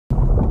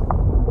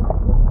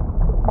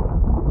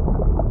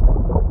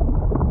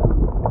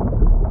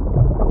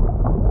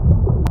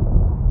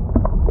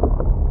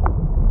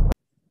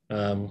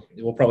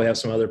probably have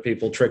some other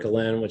people trickle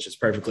in, which is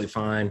perfectly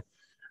fine.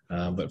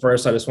 But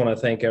first, I just want to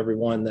thank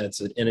everyone that's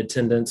in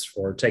attendance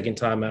for taking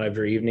time out of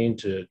your evening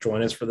to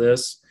join us for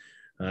this.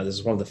 This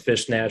is one of the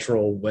Fish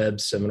Natural web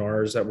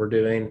seminars that we're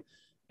doing.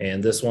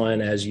 And this one,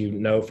 as you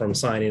know from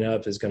signing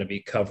up, is going to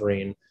be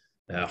covering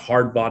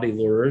hard body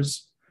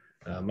lures.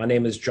 My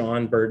name is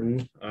John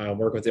Burden. I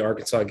work with the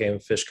Arkansas Game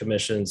and Fish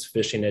Commission's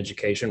fishing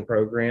education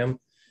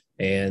program.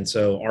 And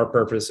so our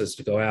purpose is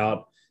to go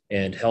out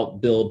and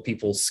help build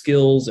people's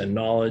skills and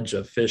knowledge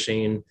of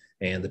fishing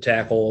and the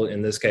tackle,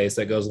 in this case,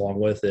 that goes along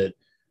with it,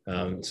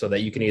 so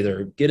that you can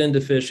either get into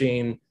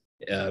fishing,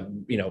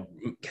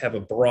 have a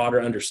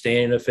broader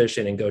understanding of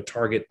fishing and go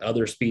target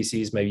other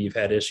species maybe you've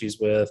had issues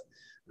with.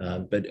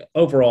 But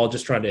overall,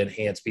 just trying to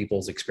enhance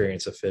people's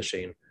experience of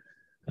fishing.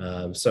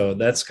 So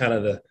that's kind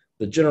of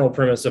the general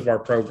premise of our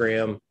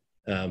program.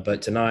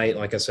 But tonight,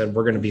 like I said,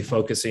 we're going to be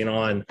focusing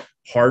on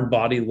hard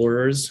body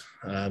lures.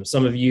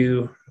 Some of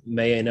you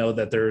may know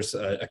that there's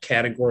a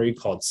category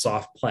called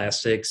soft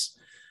plastics.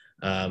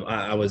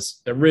 I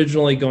was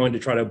originally going to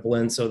try to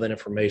blend some of that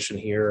information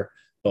here,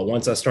 but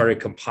once I started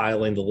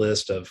compiling the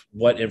list of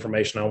what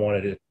information I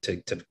wanted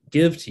to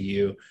give to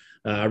you,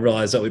 I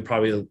realized that we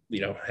probably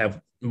have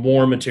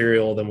more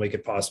material than we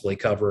could possibly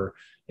cover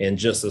in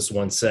just this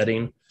one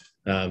setting.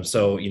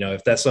 So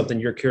if that's something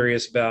you're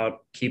curious about,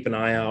 keep an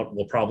eye out.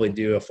 We'll probably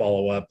do a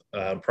follow-up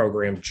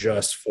program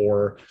just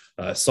for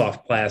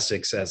soft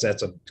plastics, as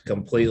that's a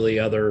completely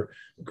other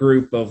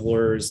group of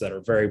lures that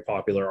are very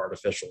popular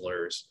artificial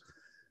lures.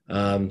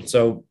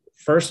 So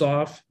first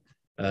off,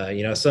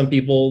 some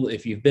people,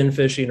 if you've been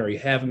fishing or you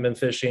haven't been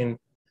fishing,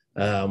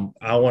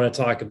 I want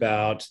to talk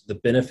about the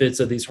benefits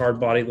of these hard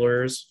body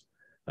lures.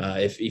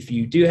 If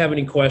you do have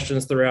any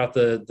questions throughout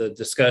the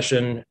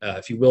discussion,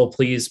 if you will,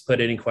 please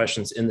put any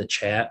questions in the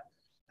chat.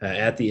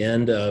 At the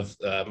end of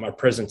my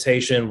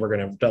presentation, we're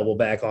going to double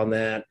back on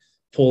that,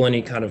 pull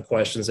any kind of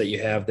questions that you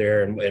have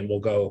there, and we'll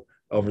go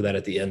over that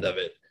at the end of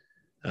it.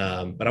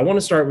 But I want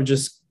to start with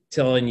just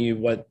telling you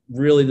what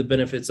really the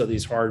benefits of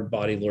these hard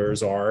body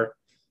lures are.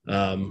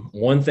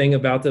 One thing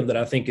about them that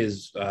I think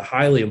is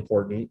highly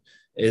important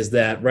is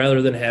that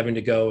rather than having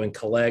to go and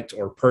collect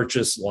or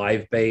purchase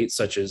live bait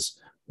such as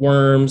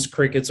worms,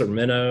 crickets, or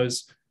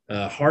minnows,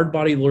 hard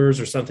body lures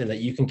are something that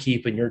you can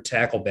keep in your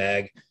tackle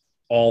bag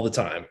all the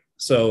time.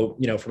 So,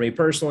 for me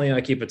personally,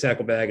 I keep a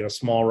tackle bag and a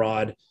small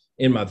rod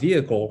in my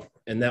vehicle.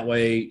 And that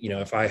way,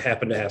 if I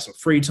happen to have some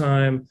free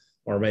time,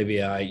 or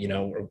maybe I,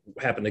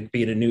 happen to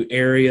be in a new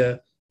area,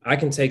 I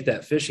can take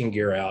that fishing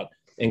gear out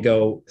and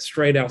go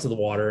straight out to the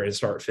water and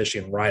start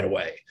fishing right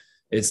away.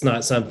 It's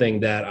not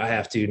something that I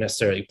have to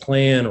necessarily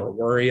plan or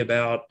worry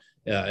about.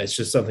 It's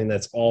just something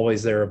that's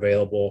always there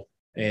available.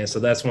 And so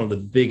that's one of the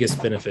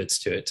biggest benefits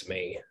to it to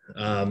me.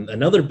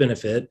 Another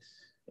benefit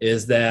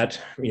is that,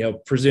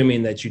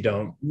 presuming that you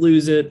don't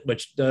lose it,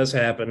 which does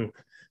happen,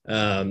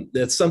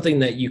 that's something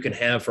that you can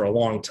have for a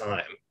long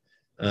time.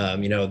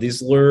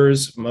 These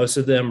lures, most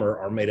of them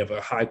are made of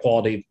a high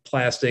quality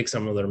plastic.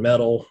 Some of them are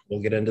metal.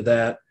 We'll get into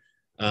that.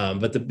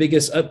 But the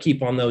biggest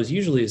upkeep on those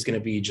usually is going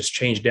to be just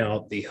changing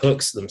out the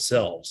hooks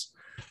themselves.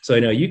 So,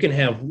 you can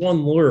have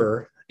one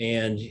lure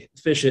and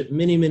fish it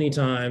many, many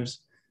times.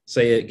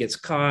 Say it gets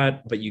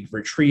caught, but you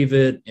retrieve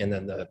it, and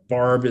then the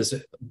barb is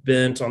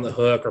bent on the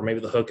hook, or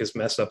maybe the hook is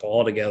messed up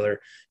altogether.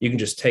 You can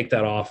just take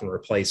that off and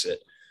replace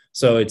it.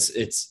 So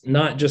it's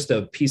not just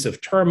a piece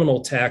of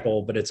terminal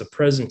tackle, but it's a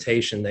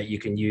presentation that you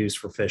can use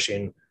for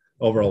fishing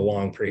over a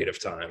long period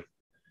of time.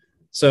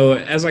 So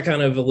as I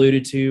kind of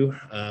alluded to,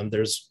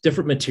 there's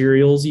different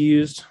materials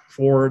used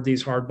for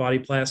these hard body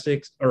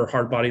plastics, or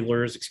hard body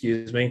lures,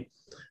 excuse me.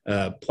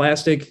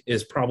 Plastic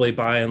is probably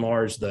by and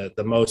large the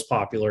most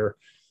popular.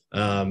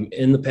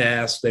 In the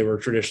past, they were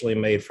traditionally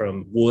made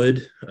from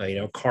wood,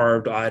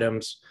 carved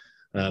items,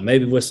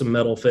 maybe with some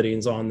metal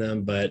fittings on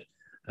them, but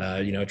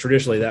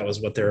traditionally that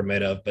was what they were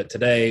made of. But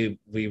today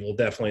we will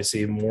definitely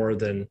see more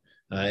than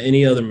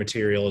any other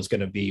material is going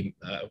to be,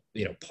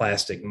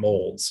 plastic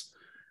molds.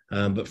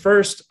 But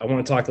first, I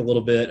want to talk a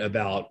little bit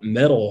about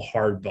metal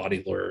hard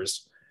body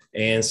lures.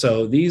 And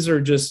so these are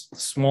just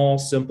small,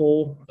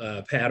 simple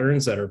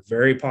patterns that are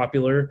very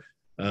popular.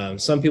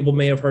 Some people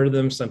may have heard of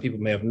them, some people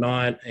may have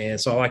not. And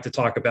so I like to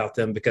talk about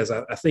them because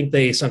I think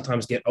they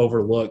sometimes get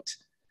overlooked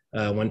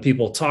when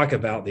people talk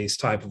about these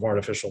type of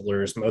artificial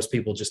lures. Most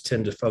people just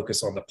tend to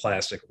focus on the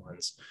plastic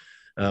ones,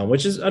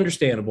 which is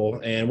understandable.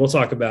 And we'll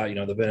talk about,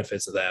 the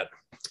benefits of that.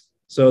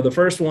 So the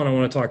first one I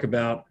want to talk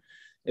about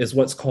is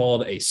what's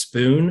called a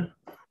spoon.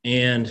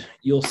 And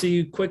you'll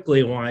see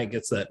quickly why it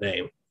gets that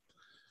name.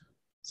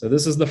 So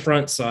this is the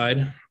front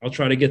side. I'll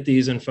try to get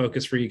these in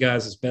focus for you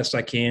guys as best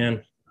I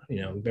can.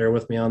 Bear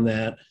with me on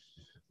that.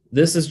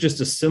 This is just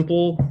a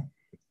simple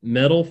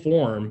metal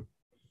form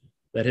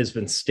that has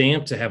been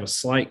stamped to have a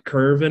slight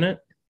curve in it.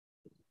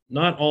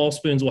 Not all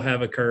spoons will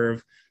have a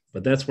curve,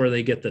 but that's where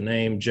they get the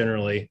name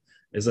generally,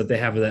 is that they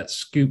have that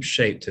scoop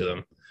shape to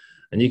them.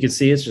 And you can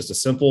see it's just a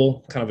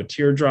simple kind of a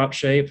teardrop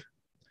shape,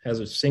 has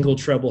a single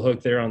treble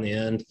hook there on the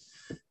end.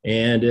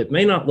 And it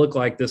may not look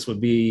like this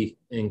would be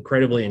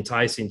incredibly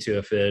enticing to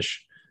a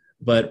fish,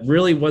 But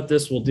really what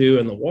this will do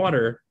in the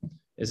water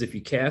is if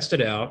you cast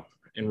it out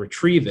and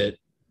retrieve it,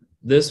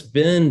 this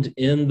bend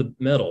in the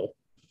metal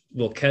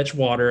will catch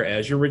water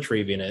as you're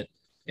retrieving it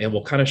and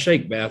will kind of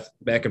shake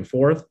back and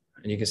forth.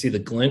 And you can see the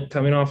glint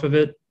coming off of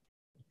it.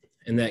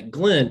 And that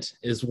glint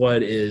is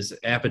what is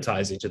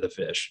appetizing to the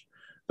fish,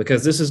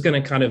 because this is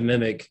going to kind of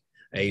mimic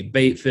a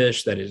bait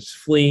fish that is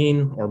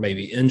fleeing or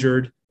maybe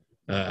injured.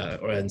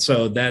 And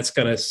so that's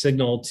going to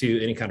signal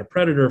to any kind of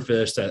predator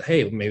fish that,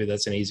 hey, maybe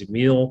that's an easy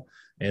meal.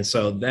 And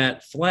so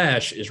that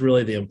flash is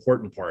really the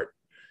important part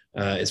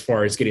as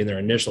far as getting their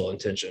initial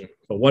attention.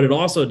 But what it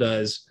also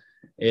does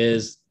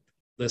is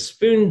the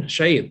spoon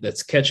shape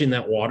that's catching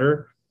that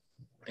water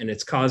and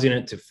it's causing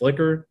it to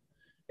flicker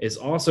is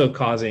also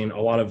causing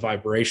a lot of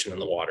vibration in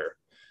the water.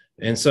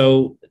 And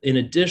so in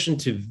addition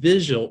to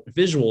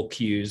visual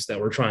cues that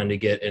we're trying to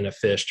get in a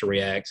fish to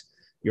react,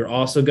 you're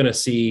also going to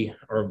see,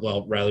 or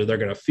well, rather they're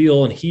going to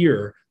feel and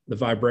hear the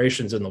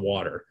vibrations in the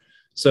water.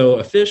 So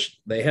a fish,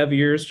 they have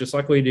ears just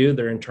like we do.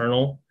 They're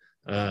internal,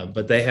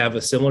 but they have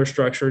a similar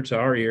structure to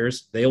our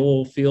ears. They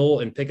will feel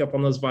and pick up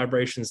on those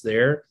vibrations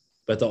there,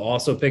 but they'll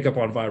also pick up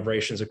on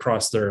vibrations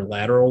across their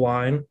lateral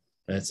line.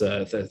 It's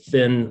a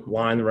thin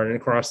line running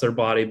across their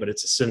body, but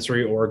it's a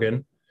sensory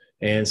organ.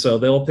 And so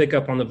they'll pick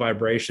up on the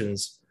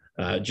vibrations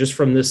just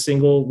from this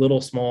single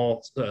little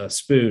small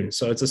spoon.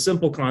 So it's a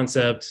simple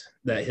concept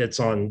that hits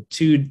on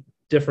two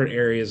different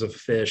areas of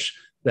fish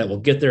that will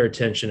get their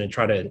attention and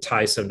try to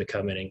entice them to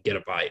come in and get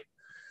a bite.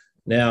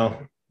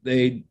 Now,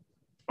 they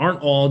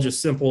aren't all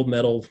just simple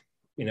metal,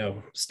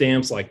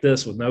 stamps like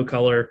this with no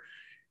color.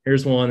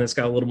 Here's one that's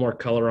got a little more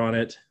color on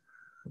it.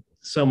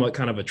 Somewhat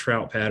kind of a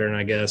trout pattern,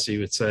 I guess you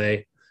would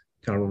say,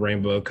 kind of a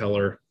rainbow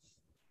color.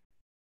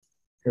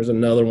 Here's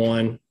another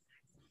one,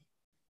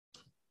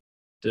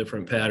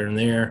 different pattern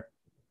there.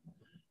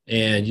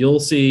 And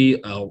you'll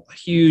see a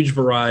huge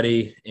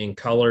variety in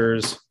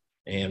colors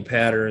and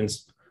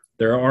patterns.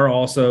 There are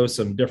also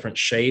some different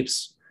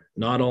shapes.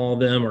 Not all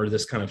of them are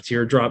this kind of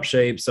teardrop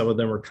shape. Some of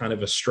them are kind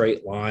of a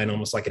straight line,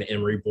 almost like an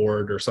emery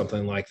board or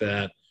something like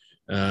that.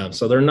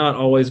 So they're not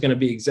always going to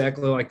be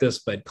exactly like this,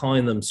 but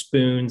calling them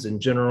spoons in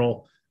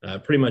general,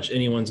 pretty much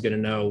anyone's going to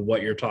know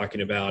what you're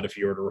talking about if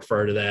you were to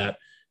refer to that.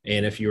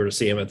 And if you were to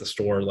see them at the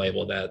store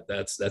labeled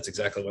that's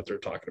exactly what they're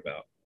talking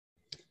about.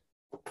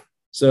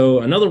 So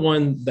another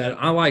one that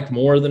I like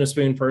more than a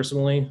spoon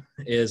personally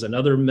is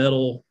another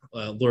metal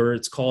lure.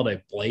 It's called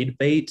a blade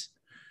bait.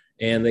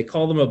 And they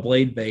call them a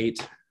blade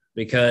bait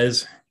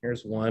because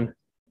here's one.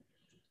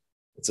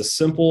 It's a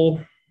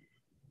simple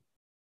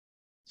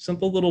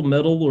little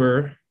metal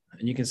lure.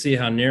 And you can see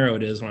how narrow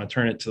it is when I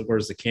turn it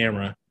towards the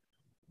camera.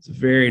 It's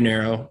very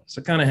narrow. So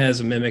it kind of has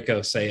a mimic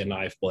of, say, a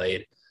knife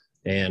blade.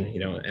 And,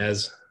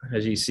 as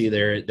you see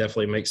there, it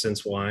definitely makes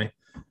sense why.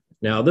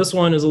 Now, this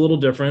one is a little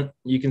different.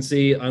 You can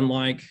see,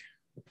 unlike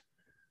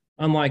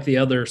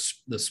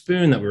the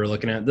spoon that we were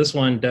looking at, this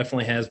one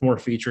definitely has more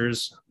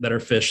features that are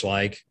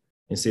fish-like.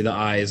 You see the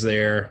eyes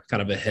there,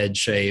 kind of a head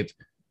shape.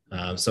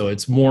 So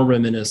it's more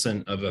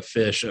reminiscent of a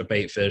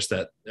bait fish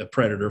that a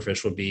predator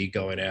fish would be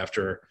going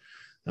after.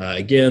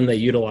 Again, they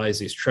utilize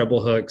these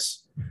treble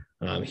hooks.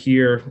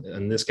 Here,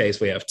 in this case,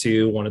 we have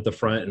two, one at the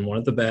front and one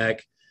at the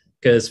back,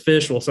 because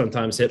fish will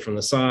sometimes hit from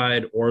the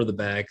side or the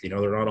back.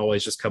 They're not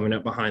always just coming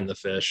up behind the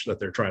fish that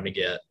they're trying to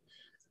get.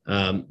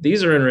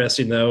 These are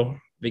interesting, though,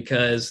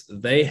 because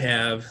they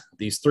have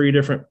these three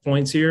different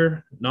points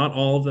here. Not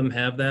all of them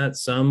have that.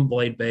 Some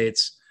blade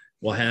baits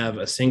will have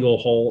a single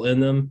hole in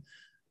them.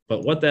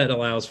 But what that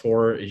allows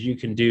for is you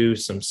can do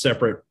some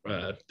separate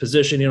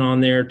positioning on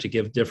there to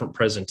give different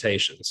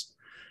presentations.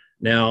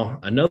 Now,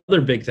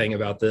 another big thing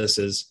about this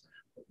is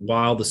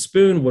while the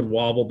spoon would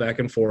wobble back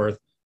and forth,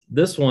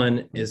 this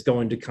one is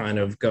going to kind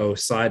of go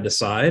side to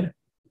side.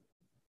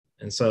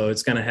 And so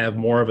it's going to have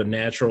more of a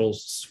natural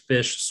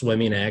fish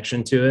swimming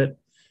action to it.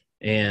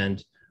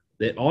 And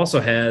it also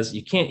has,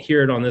 you can't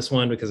hear it on this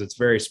one because it's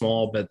very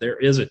small, but there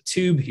is a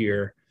tube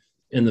here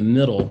in the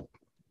middle.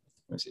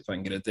 Let's see if I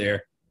can get it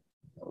there.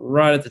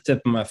 Right at the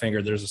tip of my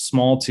finger, there's a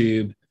small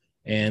tube,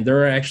 and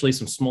there are actually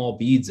some small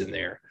beads in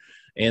there.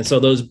 And so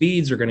those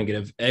beads are going to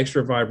give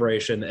extra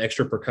vibration,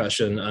 extra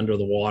percussion under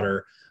the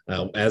water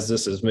as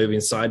this is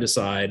moving side to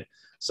side.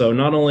 So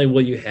not only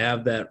will you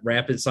have that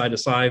rapid side to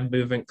side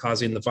movement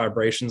causing the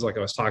vibrations like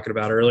I was talking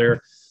about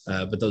earlier,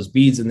 but those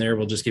beads in there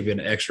will just give you an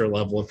extra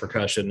level of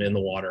percussion in the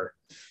water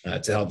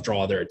to help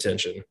draw their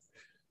attention.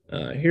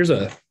 Here's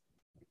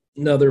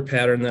another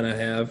pattern that I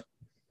have.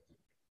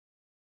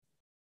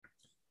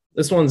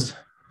 This one's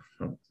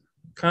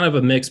kind of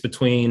a mix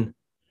between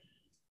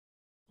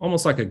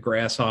almost like a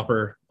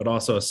grasshopper, but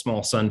also a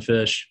small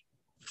sunfish.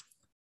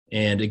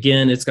 And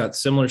again, it's got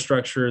similar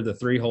structure, the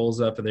three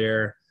holes up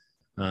there.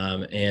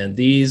 And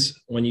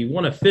these, when you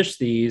want to fish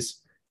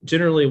these,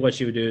 generally what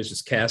you would do is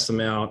just cast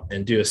them out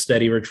and do a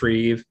steady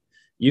retrieve.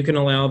 You can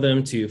allow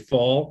them to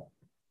fall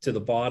to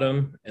the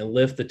bottom and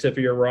lift the tip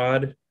of your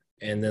rod,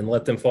 and then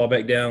let them fall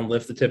back down,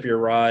 lift the tip of your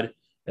rod.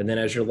 And then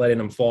as you're letting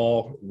them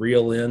fall,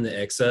 reel in the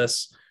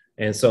excess.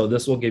 And so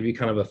this will give you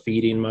kind of a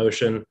feeding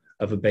motion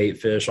of a bait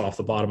fish off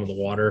the bottom of the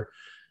water.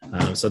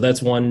 So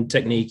that's one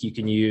technique you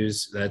can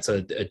use. That's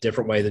a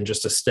different way than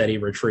just a steady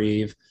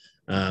retrieve.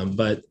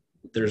 But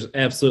there's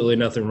absolutely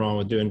nothing wrong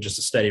with doing just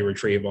a steady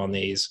retrieve on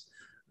these,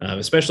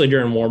 especially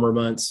during warmer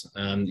months.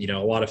 You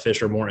know, a lot of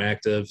fish are more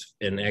active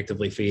and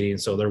actively feeding,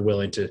 so they're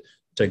willing to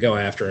go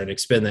after and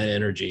expend that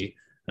energy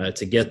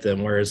to get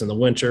them. Whereas in the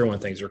winter, when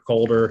things are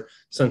colder,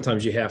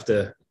 sometimes you have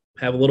to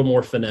have a little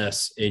more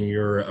finesse in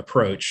your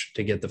approach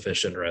to get the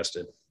fish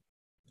interested.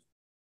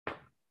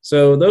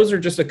 So those are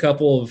just a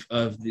couple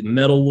of the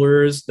metal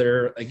lures.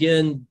 There,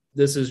 again,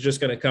 this is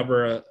just going to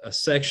cover a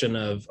section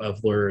of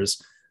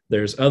lures.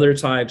 There's other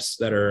types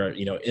that are,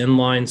 you know,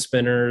 inline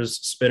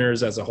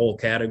spinners as a whole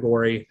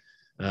category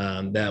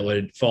that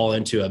would fall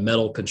into a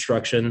metal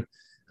construction.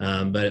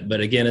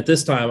 But again, at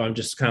this time, I'm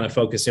just kind of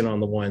focusing on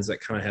the ones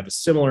that kind of have a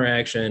similar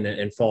action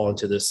and fall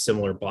into this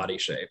similar body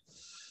shape.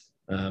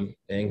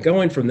 And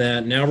going from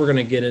that, now we're going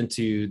to get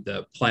into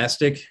the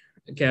plastic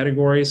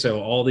category. So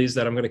all these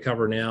that I'm going to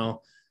cover now,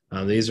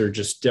 these are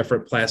just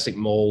different plastic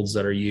molds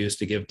that are used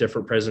to give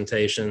different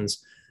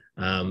presentations.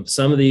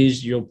 Some of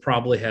these you'll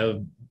probably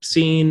have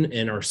seen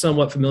and are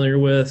somewhat familiar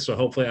with. So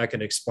hopefully I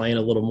can explain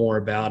a little more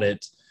about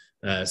it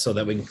so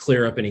that we can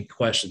clear up any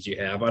questions you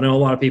have. I know a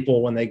lot of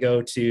people, when they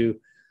go to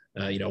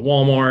you know,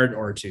 Walmart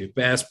or to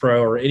Bass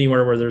Pro or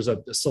anywhere where there's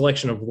a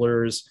selection of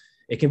lures,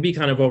 it can be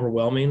kind of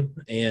overwhelming,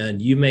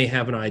 and you may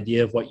have an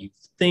idea of what you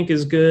think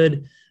is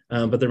good,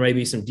 but there may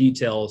be some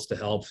details to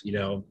help, you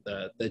know,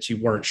 that you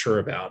weren't sure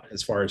about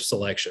as far as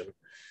selection.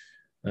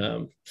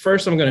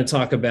 First, I'm going to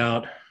talk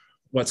about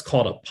what's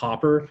called a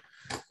popper,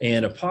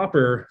 and a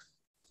popper,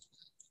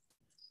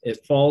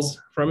 it falls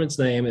from its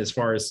name as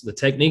far as the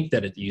technique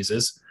that it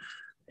uses.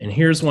 And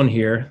here's one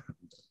here.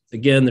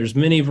 Again, there's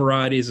many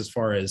varieties as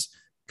far as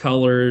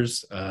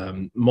colors,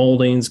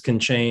 moldings can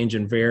change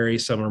and vary.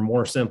 Some are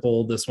more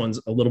simple. This one's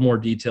a little more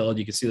detailed.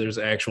 You can see there's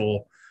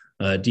actual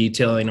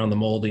detailing on the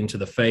molding to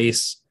the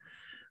face.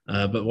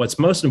 But what's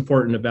most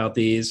important about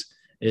these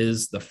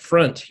is the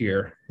front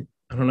here.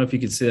 I don't know if you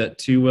can see that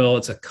too well.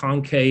 It's a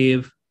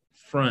concave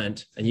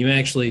front, and you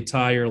actually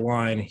tie your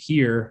line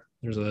here.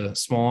 There's a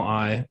small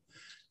eye.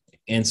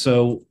 And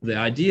so the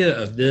idea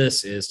of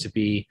this is to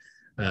be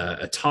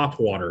a top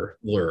water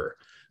lure.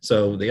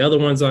 So the other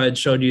ones I had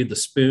showed you, the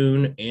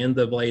spoon and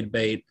the blade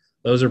bait,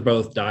 those are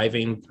both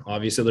diving.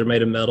 Obviously, they're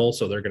made of metal,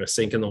 so they're going to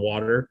sink in the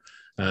water.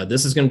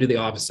 This is going to do the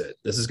opposite.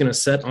 This is going to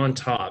set on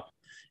top.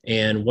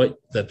 And what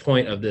the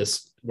point of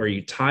this, where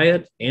you tie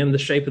it and the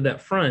shape of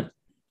that front,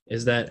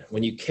 is that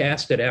when you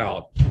cast it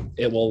out,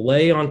 it will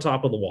lay on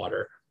top of the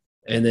water,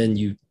 and then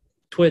you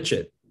twitch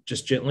it,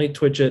 just gently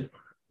twitch it.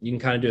 You can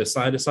kind of do a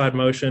side-to-side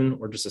motion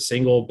or just a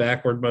single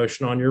backward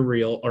motion on your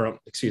reel, or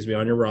excuse me,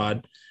 on your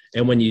rod.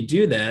 And when you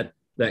do that,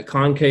 that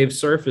concave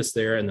surface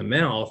there in the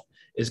mouth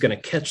is going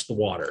to catch the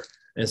water.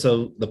 And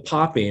so the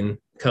popping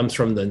comes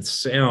from the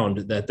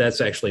sound that that's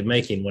actually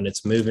making when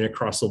it's moving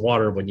across the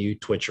water when you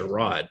twitch your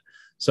rod.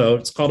 So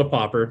it's called a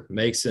popper,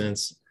 makes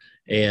sense.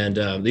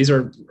 And these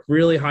are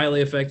really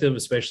highly effective,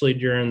 especially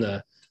during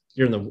the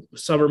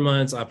summer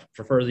months. I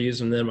prefer to use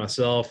them then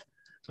myself.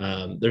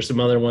 There's some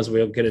other ones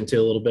we'll get into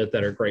a little bit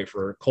that are great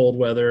for cold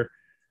weather.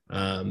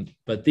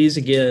 But these,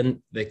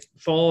 again, they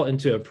fall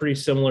into a pretty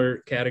similar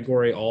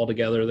category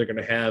altogether. They're going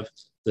to have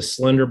the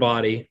slender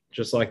body,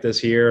 just like this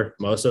here.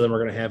 Most of them are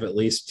going to have at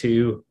least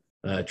two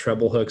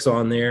treble hooks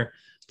on there.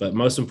 But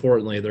most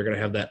importantly, they're going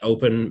to have that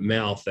open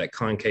mouth, that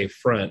concave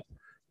front,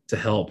 to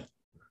help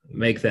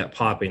make that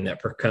popping,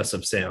 that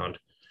percussive sound.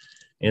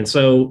 And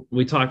so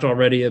we talked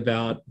already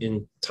about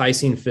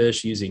enticing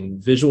fish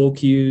using visual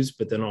cues,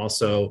 but then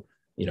also,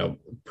 you know,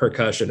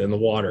 percussion in the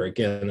water.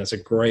 Again, that's a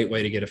great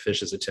way to get a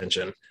fish's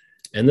attention.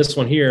 And this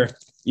one here,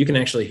 you can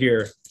actually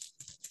hear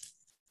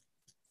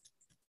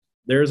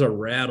there's a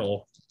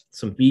rattle,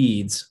 some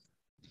beads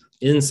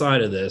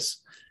inside of this.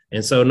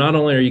 And so not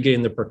only are you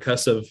getting the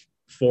percussive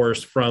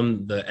force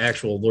from the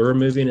actual lure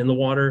moving in the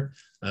water,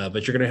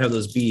 but you're going to have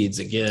those beads,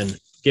 again,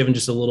 giving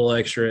just a little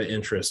extra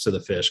interest to the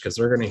fish, because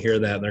they're going to hear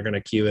that and they're going to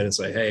cue in and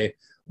say, hey,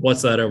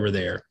 what's that over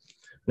there?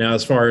 Now,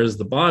 as far as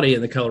the body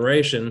and the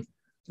coloration,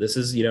 this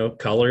is, you know,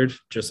 colored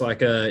just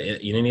like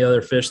any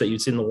other fish that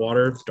you'd see in the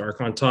water,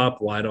 dark on top,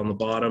 light on the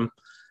bottom.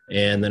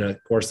 And then,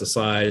 of course, the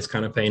side is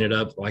kind of painted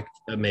up like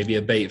maybe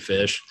a bait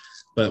fish.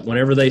 But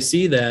whenever they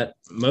see that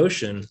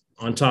motion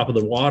on top of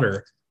the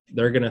water,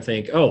 they're going to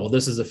think, oh, well,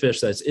 this is a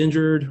fish that's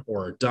injured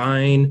or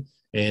dying.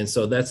 And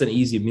so that's an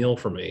easy meal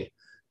for me.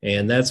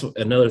 And that's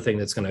another thing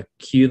that's going to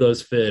cue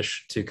those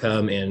fish to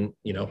come and,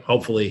 you know,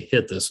 hopefully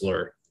hit this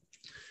lure.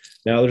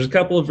 Now, there's a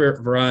couple of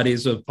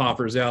varieties of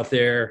poppers out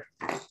there.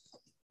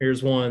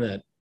 Here's one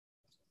that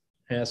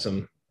has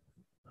some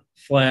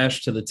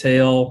flash to the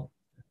tail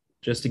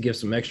just to give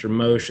some extra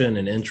motion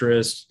and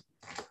interest.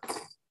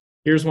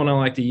 Here's one I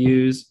like to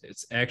use.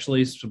 It's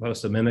actually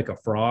supposed to mimic a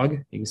frog.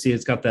 You can see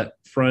it's got that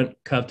front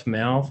cupped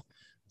mouth.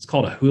 It's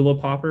called a hula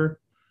popper.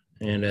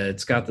 And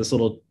it's got this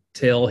little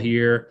tail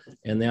here.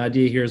 And the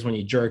idea here is when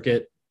you jerk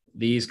it,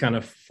 these kind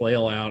of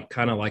flail out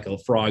kind of like a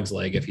frog's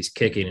leg if he's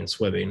kicking and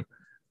swimming.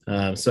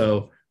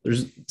 So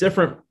there's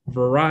different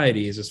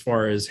varieties as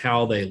far as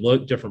how they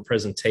look, different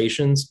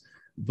presentations,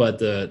 but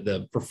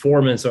the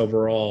performance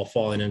overall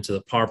falling into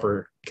the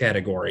popper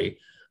category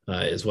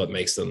is what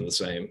makes them the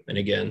same. And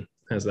again,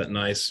 has that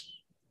nice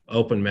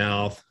open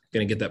mouth,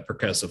 going to get that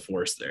percussive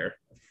force there.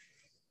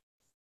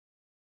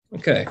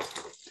 Okay.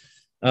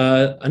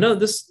 I know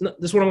this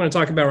is what I'm going to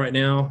talk about right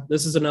now.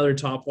 This is another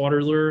top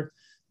water lure,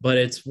 but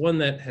it's one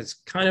that has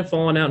kind of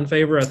fallen out in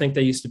favor. I think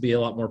they used to be a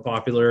lot more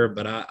popular,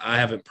 but I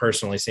haven't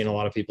personally seen a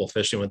lot of people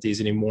fishing with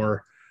these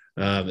anymore.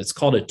 It's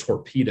called a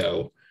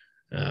torpedo.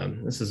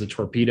 This is a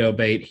torpedo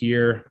bait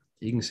here.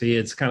 You can see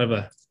it's kind of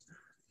a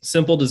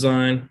simple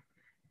design,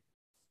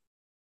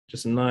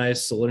 just a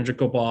nice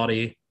cylindrical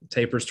body,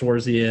 tapers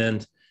towards the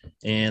end.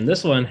 And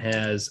this one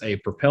has a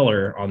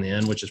propeller on the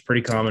end, which is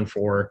pretty common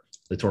for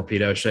the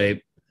torpedo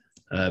shape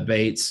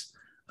baits.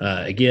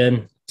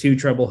 Again, 2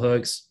 treble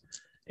hooks.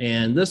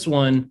 And this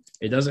one,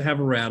 it doesn't have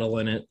a rattle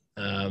in it.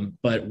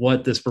 But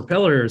what this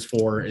propeller is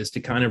for is to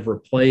kind of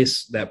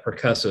replace that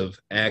percussive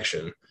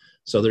action.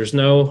 So there's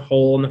no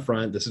hole in the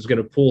front. This is going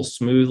to pull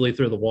smoothly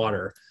through the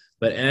water.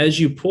 But as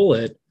you pull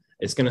it,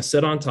 it's going to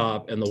sit on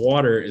top and the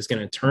water is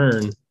going to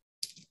turn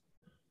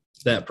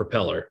that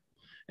propeller.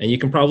 And you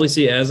can probably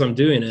see as I'm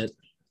doing it,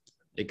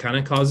 it kind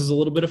of causes a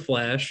little bit of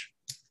flash.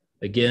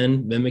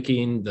 Again,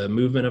 mimicking the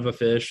movement of a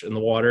fish in the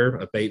water,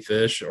 a bait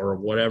fish or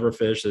whatever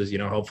fish is,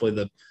 hopefully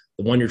the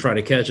one you're trying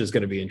to catch is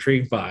going to be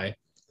intrigued by.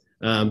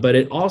 But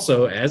it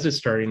also, as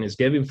it's turning, is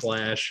giving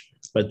flash,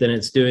 but then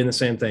it's doing the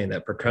same thing,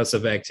 that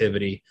percussive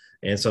activity.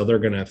 And so they're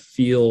going to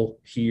feel,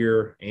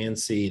 hear, and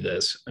see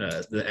this,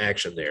 the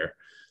action there.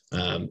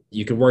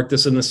 You can work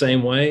this in the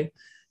same way.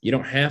 You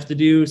don't have to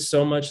do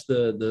so much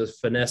the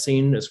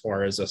finessing as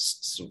far as a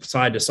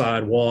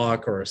side-to-side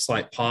walk or a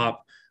slight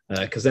pop,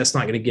 because that's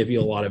not going to give you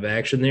a lot of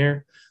action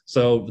there.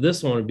 So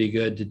this one would be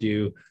good to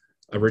do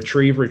a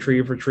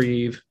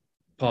retrieve,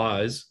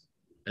 pause,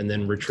 and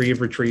then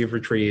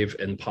retrieve,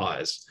 and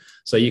pause.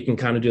 So you can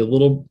kind of do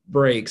little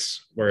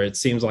breaks where it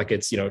seems like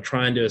it's,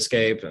 trying to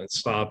escape and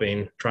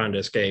stopping, trying to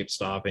escape,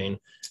 stopping.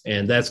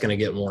 And that's going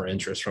to get more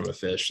interest from a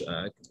fish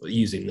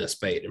using this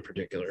bait in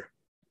particular.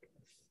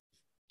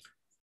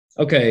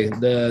 Okay,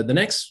 the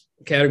next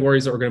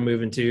categories that we're going to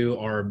move into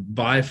are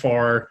by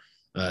far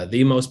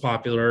the most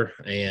popular,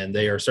 and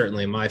they are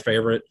certainly my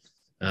favorite.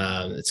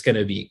 It's going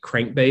to be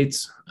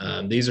crankbaits.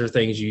 These are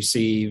things you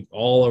see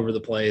all over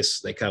the place.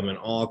 They come in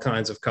all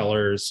kinds of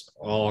colors,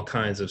 all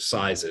kinds of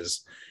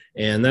sizes.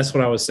 And that's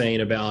what I was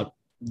saying about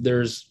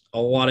there's a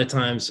lot of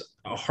times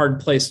a hard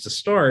place to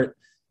start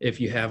if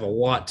you have a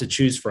lot to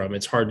choose from.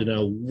 It's hard to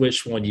know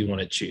which one you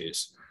want to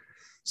choose.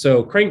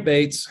 So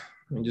crankbaits,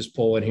 let me just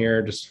pull in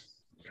here, just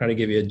try to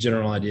give you a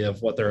general idea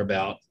of what they're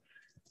about.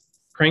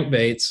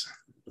 Crankbaits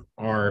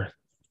are,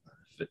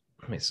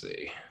 let me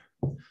see,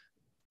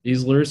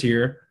 these lures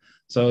here.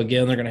 So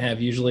again, they're going to have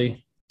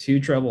usually 2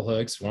 treble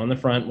hooks, one in the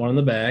front, one in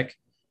the back.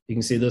 You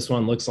can see this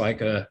one looks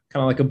like a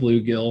kind of like a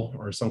bluegill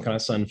or some kind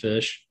of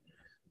sunfish.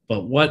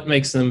 But what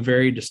makes them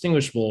very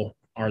distinguishable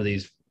are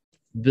these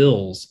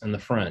bills in the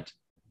front.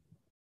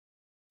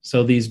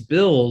 So these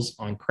bills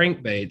on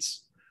crankbaits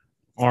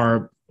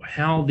are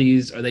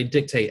they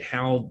dictate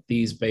how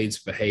these baits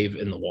behave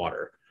in the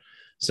water.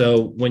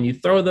 So when you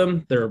throw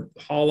them, they're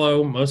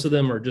hollow. Most of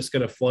them are just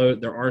going to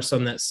float. There are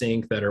some that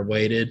sink that are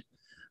weighted,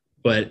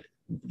 but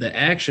the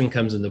action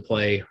comes into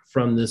play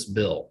from this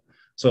bill.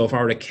 So if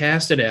I were to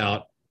cast it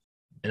out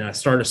and I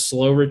start a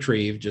slow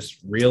retrieve, just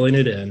reeling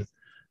it in,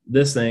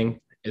 this thing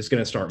is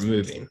going to start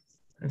moving.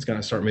 It's going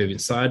to start moving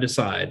side to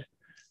side,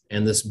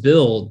 and this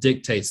bill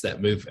dictates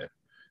that movement.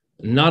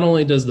 Not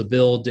only does the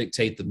bill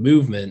dictate the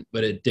movement,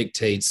 but it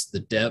dictates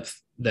the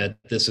depth that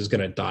this is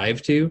going to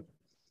dive to.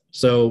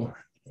 So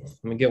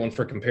let me get one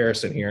for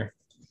comparison here.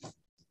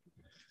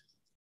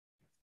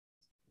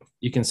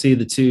 You can see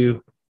the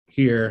two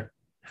here,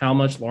 how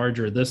much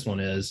larger this one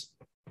is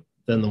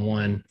than the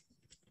one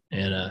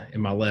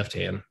in my left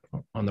hand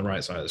on the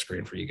right side of the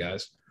screen for you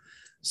guys.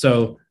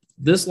 So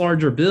this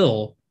larger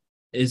bill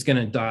is going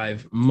to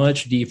dive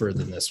much deeper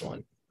than this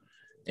one.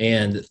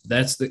 And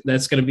that's going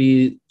to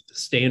be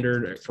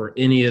standard for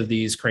any of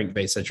these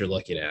crankbaits that you're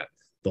looking at.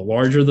 The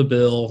larger the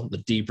bill, the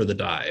deeper the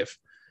dive.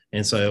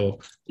 And so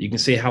you can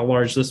see how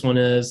large this one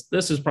is.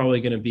 This is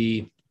probably going to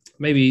be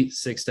maybe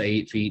 6 to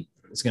 8 feet.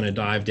 It's going to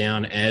dive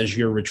down as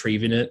you're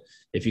retrieving it.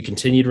 If you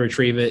continue to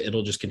retrieve it,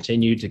 it'll just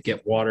continue to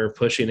get water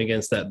pushing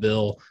against that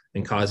bill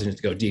and causing it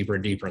to go deeper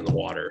and deeper in the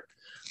water.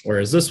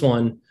 Whereas this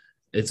one,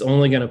 it's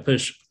only going to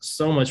push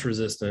so much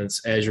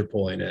resistance as you're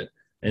pulling it.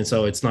 And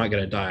so it's not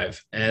going to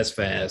dive as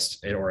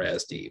fast or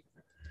as deep.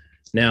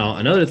 Now,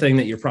 another thing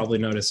that you're probably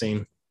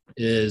noticing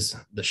is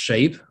the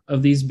shape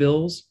of these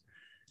bills,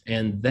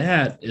 and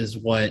that is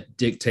what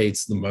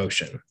dictates the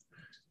motion.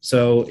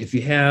 So if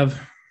you have,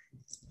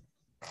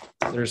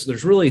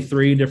 there's really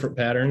 3 different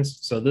patterns.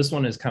 So this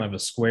one is kind of a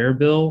square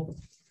bill.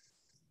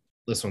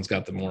 This one's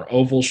got the more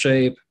oval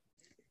shape.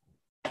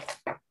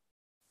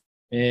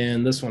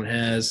 And this one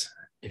has,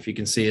 if you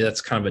can see, that's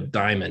kind of a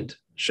diamond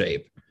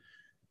shape.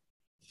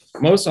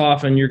 Most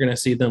often you're going to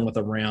see them with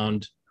a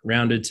round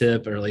rounded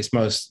tip, or at least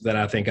most that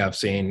I think I've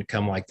seen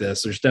come like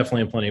this. There's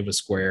definitely plenty of a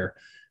square,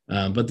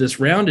 but this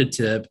rounded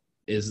tip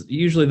is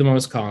usually the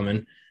most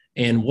common.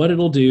 And what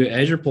it'll do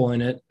as you're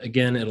pulling it,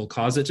 again, it'll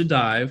cause it to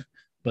dive,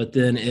 but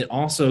then it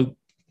also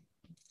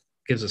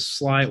gives a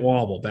slight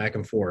wobble back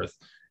and forth.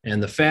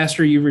 And the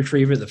faster you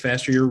retrieve it, the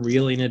faster you're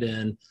reeling it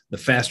in, the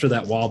faster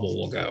that wobble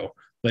will go.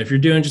 But if you're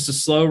doing just a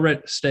slow,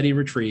 steady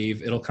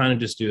retrieve, it'll kind of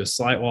just do a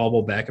slight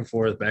wobble back and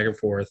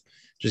forth,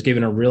 just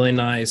giving a really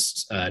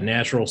nice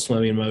natural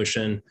swimming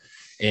motion.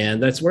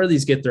 And that's where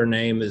these get their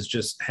name, is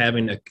just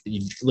having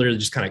you literally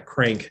just kind of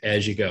crank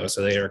as you go.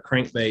 So they are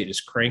crankbait,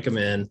 just crank them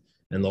in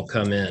and they'll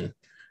come in.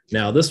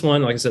 Now this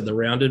one, like I said, the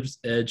rounded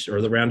edge or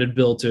the rounded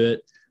bill to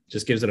it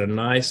just gives it a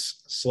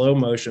nice slow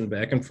motion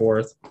back and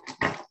forth.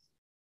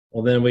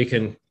 Well, then we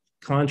can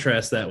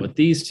contrast that with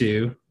these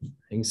two. You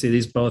can see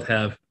these both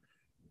have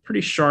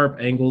pretty sharp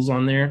angles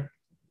on there,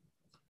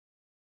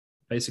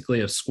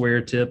 basically a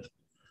square tip.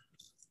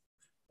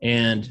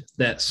 And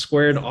that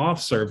squared off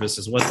surface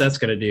is what that's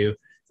going to do,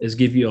 is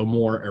give you a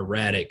more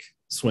erratic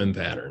swim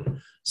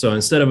pattern. So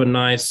instead of a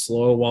nice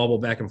slow wobble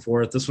back and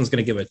forth, this one's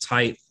going to give a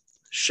tight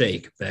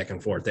shake back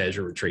and forth as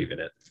you're retrieving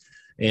it.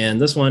 And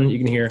this one you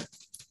can hear,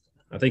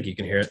 I think you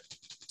can hear it.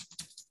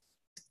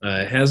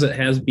 It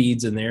has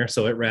beads in there,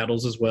 so it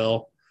rattles as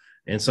well.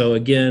 And so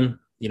again,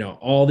 you know,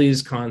 all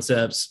these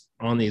concepts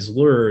on these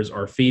lures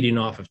are feeding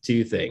off of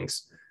two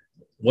things.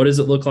 What does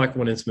it look like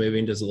when it's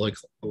moving? Does it look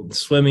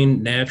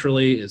swimming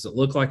naturally? Does it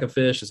look like a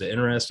fish? Is it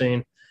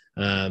interesting?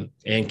 And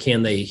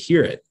can they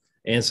hear it?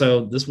 And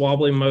so this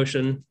wobbling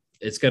motion,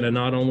 it's going to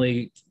not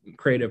only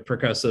create a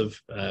percussive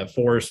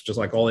force, just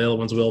like all the other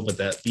ones will, but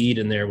that bead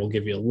in there will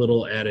give you a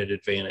little added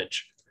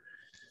advantage.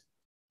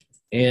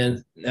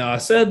 And now I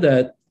said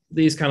that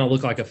these kind of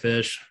look like a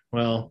fish.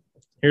 Well,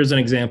 here's an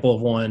example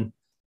of one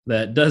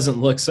that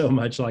doesn't look so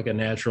much like a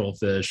natural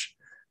fish.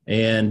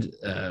 And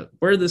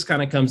where this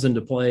kind of comes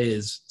into play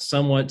is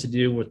somewhat to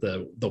do with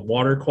the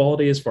water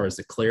quality, as far as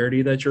the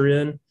clarity that you're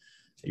in.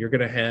 You're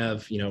going to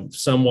have, you know,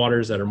 some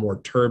waters that are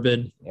more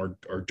turbid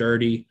or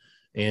dirty.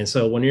 And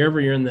so whenever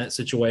you're in that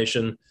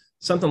situation,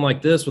 something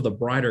like this with a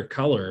brighter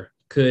color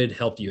could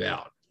help you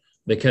out,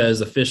 because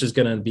the fish is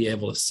going to be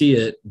able to see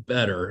it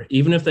better.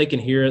 Even if they can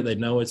hear it, they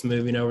know it's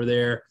moving over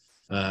there.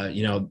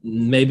 You know,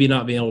 maybe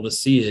not being able to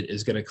see it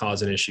is going to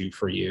cause an issue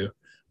for you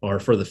or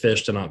for the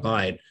fish to not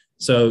bite.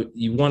 So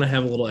you want to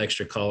have a little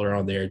extra color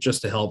on there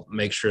just to help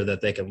make sure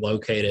that they can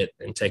locate it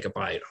and take a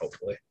bite,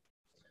 hopefully.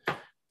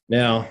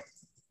 Now,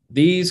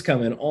 these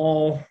come in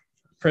all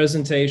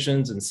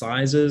presentations and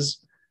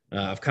sizes.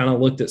 I've kind of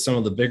looked at some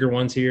of the bigger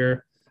ones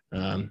here.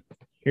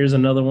 Here's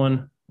another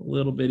one, a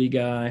little bitty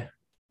guy.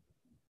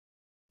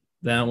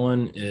 That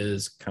one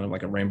is kind of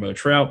like a rainbow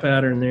trout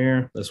pattern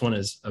there. This one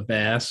is a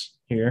bass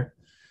here.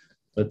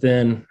 But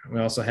then we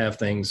also have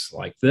things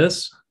like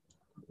this,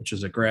 which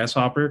is a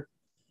grasshopper,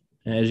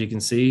 as you can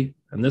see.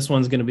 And this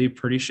one's going to be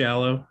pretty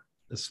shallow.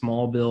 The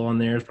small bill on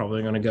there is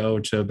probably going to go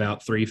to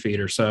about 3 feet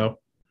or so.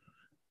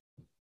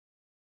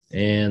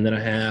 And then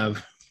I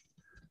have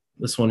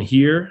this one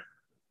here.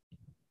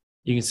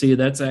 You can see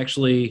that's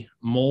actually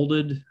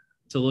molded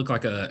to look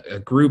like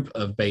a group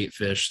of bait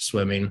fish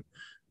swimming.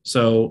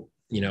 So,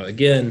 you know,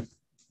 again,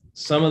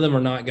 some of them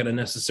are not going to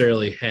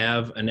necessarily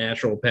have a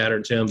natural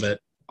pattern to them, but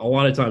a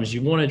lot of times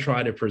you want to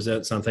try to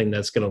present something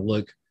that's going to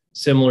look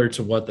similar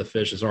to what the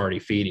fish is already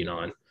feeding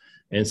on.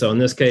 And so in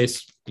this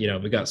case, you know,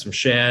 we got some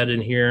shad in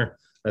here.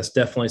 That's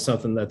definitely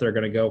something that they're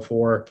going to go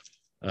for.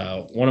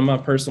 One of my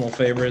personal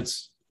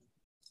favorites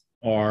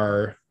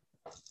are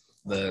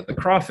the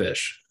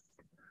crawfish.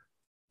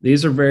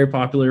 These are very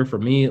popular for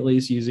me, at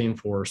least, using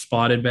for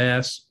spotted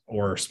bass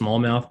or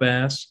smallmouth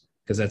bass,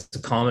 because that's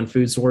a common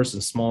food source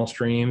in small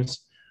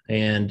streams.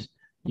 And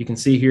you can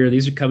see here,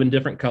 these are come in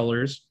different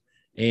colors,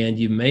 and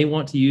you may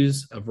want to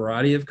use a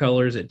variety of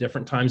colors at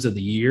different times of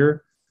the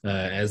year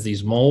as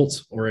these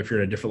molts, or if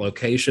you're in a different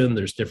location,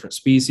 there's different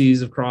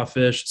species of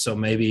crawfish. So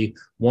maybe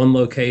one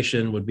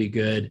location would be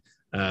good.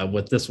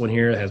 With this one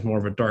here, it has more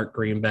of a dark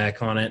green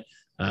back on it,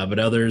 but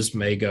others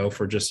may go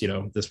for just, you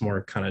know, this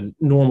more kind of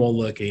normal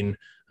looking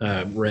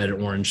red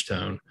orange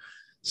tone.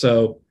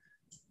 So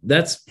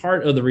that's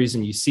part of the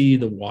reason you see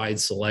the wide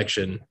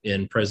selection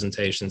in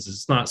presentations.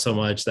 It's not so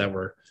much that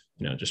we're,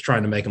 you know, just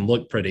trying to make them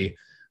look pretty,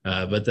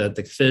 but that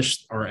the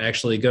fish are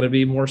actually going to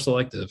be more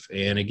selective.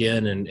 And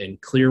again, in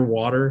clear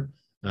water,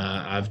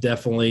 I've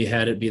definitely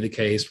had it be the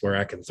case where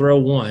I can throw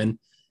one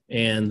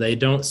and they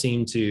don't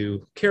seem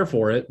to care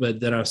for it, but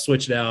then I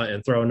switch it out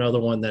and throw another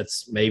one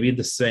that's maybe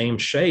the same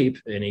shape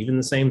and even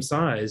the same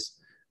size,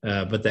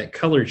 but that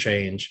color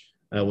change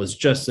was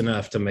just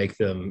enough to make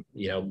them,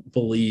 you know,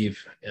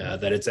 believe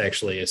that it's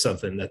actually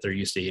something that they're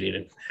used to eating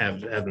and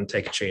have them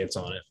take a chance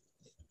on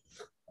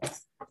it.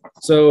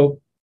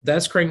 So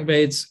that's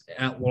crankbaits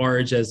at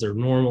large as they're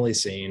normally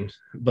seen.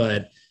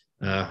 But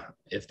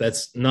if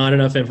that's not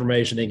enough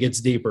information, it gets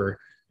deeper.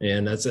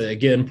 And that's,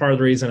 again, part of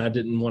the reason I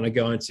didn't want to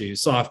go into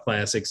soft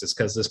classics is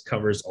because this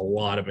covers a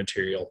lot of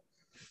material.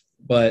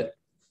 But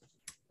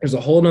there's a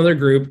whole nother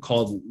group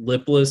called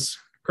lipless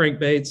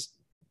crankbaits.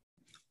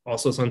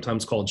 also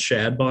sometimes called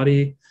shad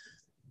body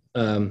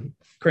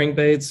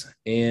crankbaits.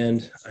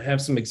 And I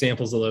have some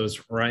examples of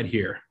those right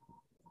here.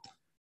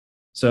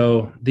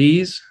 So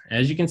these,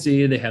 as you can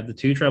see, they have the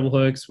 2 treble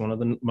hooks, one of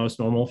the most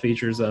normal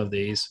features of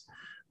these.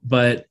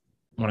 But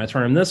when I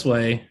turn them this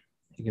way,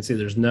 you can see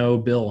there's no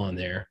bill on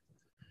there.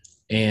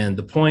 And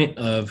the point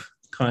of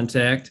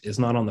contact is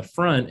not on the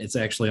front, it's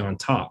actually on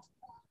top.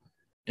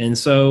 And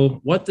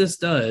so what this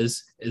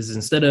does is,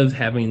 instead of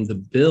having the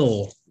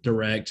bill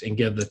direct and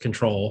give the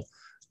control,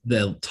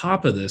 the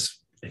top of this,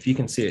 if you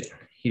can see it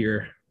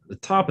here, the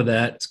top of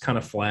that is kind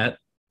of flat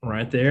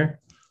right there.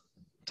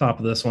 Top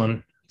of this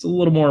one, it's a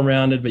little more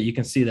rounded, but you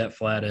can see that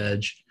flat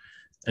edge.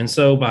 And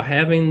so by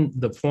having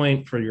the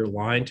point for your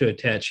line to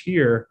attach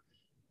here,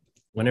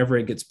 whenever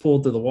it gets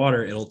pulled through the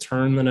water, it'll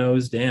turn the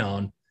nose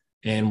down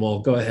and will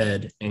go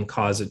ahead and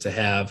cause it to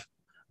have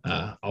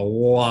a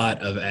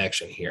lot of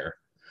action here.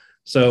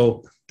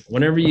 So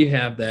whenever you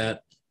have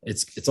that,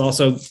 it's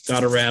also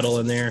got a rattle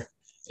in there.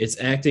 It's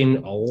acting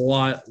a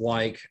lot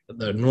like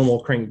the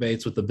normal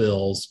crankbaits with the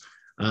bills.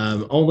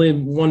 Only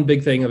one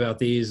big thing about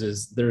these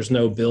is there's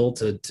no bill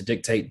to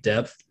dictate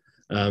depth.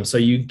 So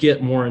you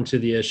get more into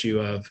the issue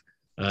of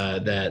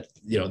that,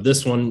 you know,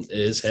 this one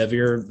is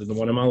heavier than the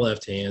one in my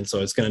left hand, so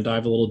it's going to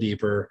dive a little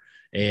deeper.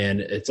 And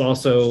it's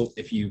also,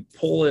 if you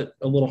pull it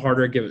a little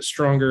harder, give it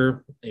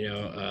stronger, you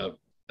know,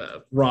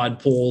 rod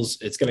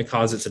pulls, it's going to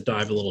cause it to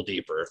dive a little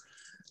deeper.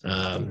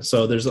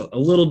 So there's a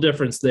little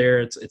difference there.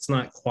 It's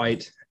not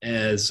quite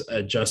as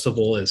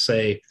adjustable as,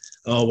 say,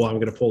 oh, well, I'm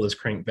going to pull this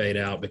crankbait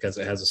out because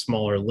it has a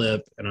smaller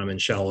lip and I'm in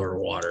shallower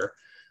water.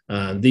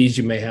 These,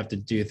 you may have to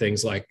do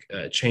things like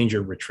change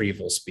your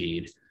retrieval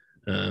speed.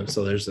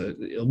 So there's a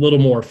little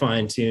more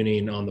fine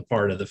tuning on the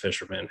part of the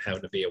fishermen,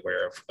 having to be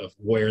aware of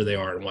where they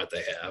are and what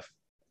they have.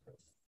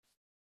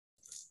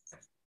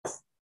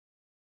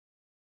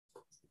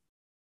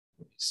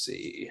 Let me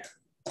see.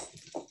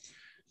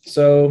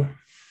 So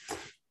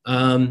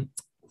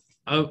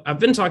I've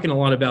been talking a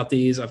lot about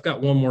these. I've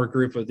got one more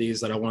group of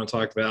these that I want to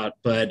talk about,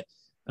 but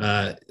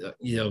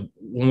you know,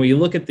 when we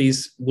look at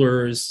these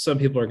lures, some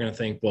people are going to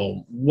think,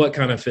 well, what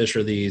kind of fish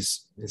are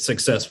these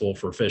successful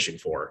for fishing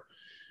for?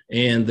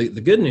 And the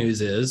good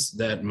news is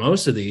that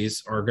most of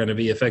these are going to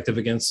be effective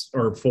against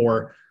or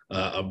for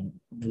a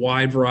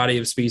wide variety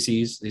of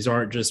species. These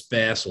aren't just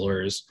bass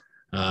lures.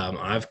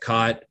 I've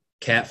caught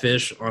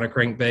catfish on a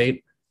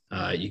crankbait.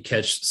 You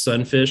catch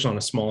sunfish on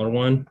a smaller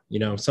one, you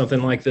know,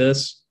 something like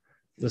this,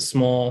 the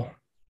small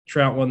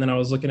trout one that I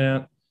was looking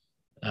at.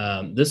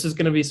 This is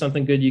going to be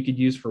something good you could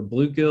use for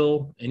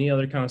bluegill, any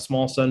other kind of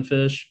small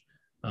sunfish.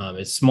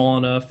 It's small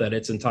enough that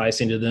it's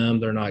enticing to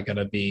them. They're not going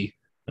to be,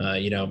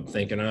 you know,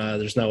 thinking,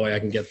 there's no way I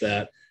can get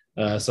that.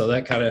 So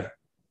that kind of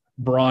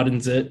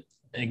broadens it.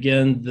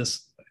 Again,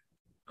 this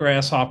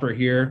grasshopper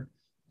here,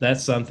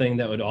 that's something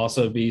that would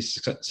also be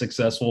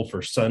successful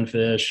for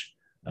sunfish,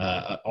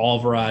 all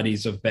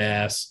varieties of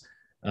bass.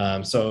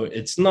 So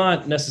it's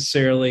not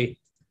necessarily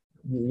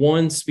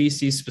one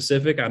species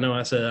specific. I know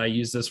I said I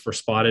use this for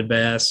spotted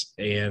bass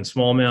and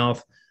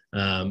smallmouth,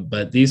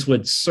 but these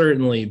would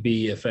certainly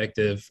be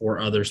effective for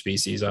other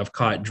species. I've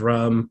caught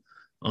drum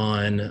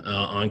on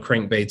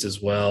crankbaits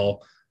as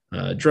well.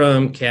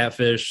 Drum,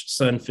 catfish,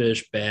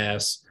 sunfish,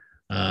 bass.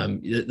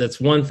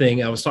 That's one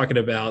thing I was talking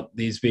about,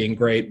 these being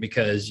great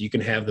because you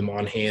can have them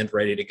on hand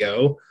ready to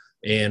go.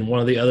 And one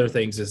of the other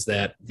things is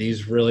that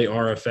these really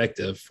are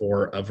effective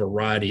for a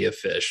variety of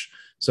fish.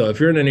 So if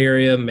you're in an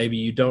area maybe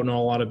you don't know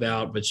a lot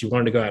about, but you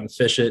wanted to go out and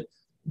fish it,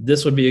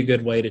 this would be a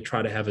good way to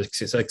try to have a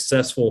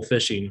successful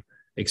fishing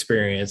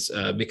experience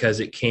because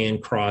it can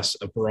cross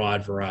a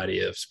broad variety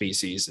of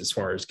species as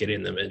far as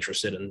getting them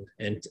interested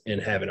in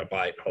having a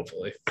bite,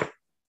 hopefully.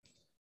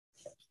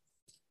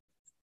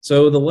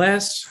 So the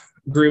last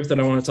group that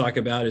I want to talk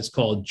about is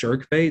called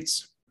jerk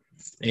baits.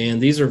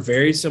 And these are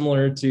very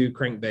similar to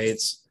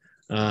crankbaits,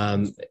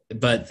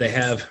 but they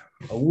have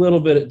a little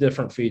bit of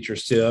different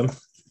features to them.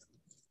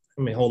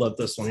 Let me hold up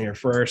this one here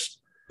first.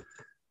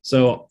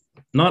 So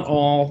not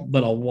all,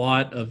 but a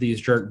lot of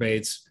these jerk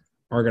baits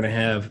are going to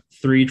have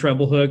 3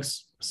 treble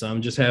hooks.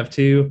 Some just have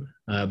 2,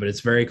 but it's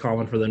very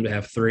common for them to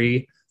have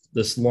 3.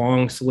 This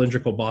long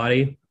cylindrical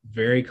body,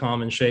 very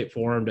common shape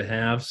for them to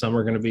have. Some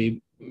are going to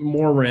be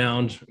more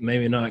round,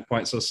 maybe not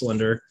quite so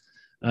slender.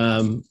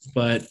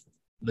 But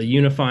the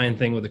unifying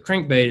thing with the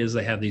crankbait is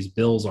they have these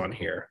bills on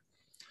here.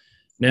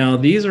 Now,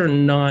 these are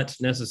not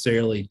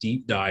necessarily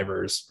deep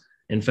divers.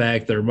 In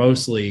fact, they're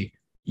mostly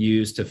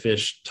used to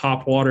fish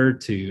top water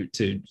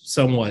to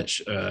somewhat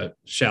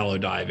shallow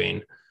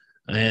diving.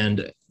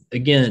 And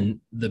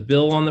again, the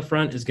bill on the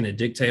front is going to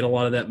dictate a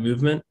lot of that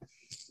movement.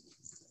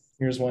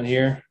 Here's one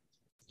here,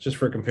 just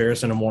for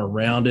comparison, a more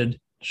rounded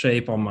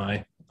shape on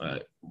my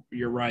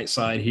your right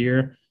side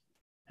here.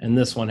 And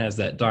this one has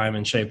that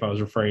diamond shape I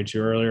was referring to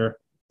earlier.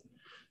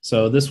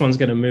 So this one's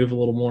going to move a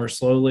little more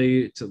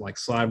slowly to like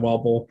slide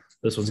wobble.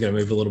 This one's going to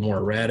move a little more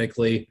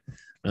erratically.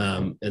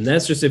 And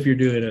that's just if you're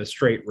doing a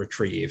straight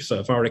retrieve. So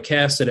if I were to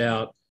cast it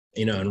out,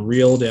 you know, and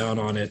reel down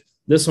on it,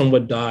 this one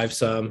would dive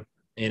some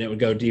and it would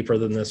go deeper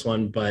than this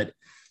one. But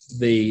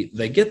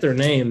they get their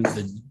name,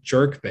 the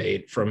jerk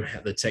bait, from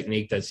the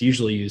technique that's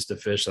usually used to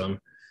fish them,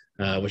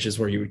 which is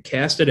where you would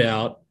cast it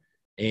out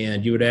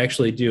and you would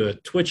actually do a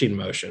twitching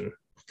motion,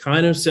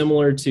 kind of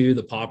similar to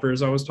the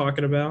poppers I was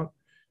talking about.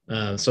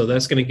 So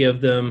that's going to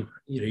give them,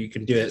 you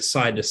can do it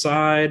side to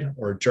side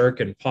or jerk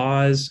and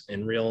pause,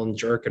 and reel and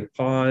jerk and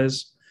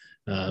pause.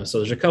 So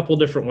there's a couple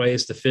different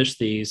ways to fish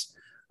these,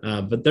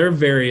 but they're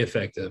very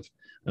effective.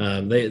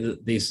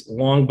 These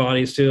long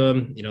bodies to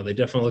them, they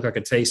definitely look like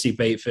a tasty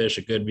bait fish,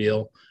 a good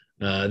meal.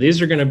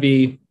 These are going to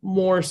be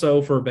more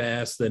so for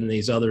bass than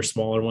these other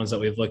smaller ones that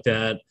we've looked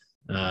at.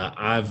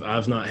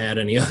 I've not had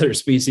any other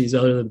species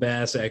other than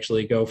bass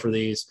actually go for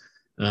these,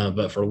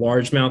 but for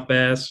largemouth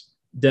bass,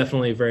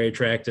 definitely very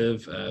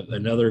attractive.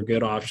 Another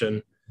good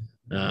option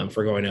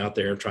for going out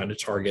there and trying to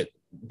target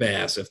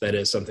bass, if that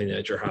is something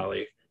that you're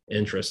highly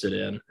interested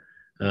in.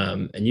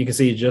 And you can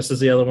see, just as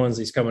the other ones,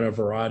 these come in a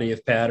variety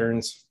of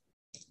patterns.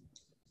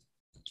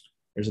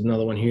 There's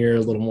another one here, a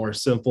little more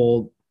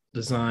simple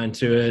design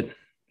to it.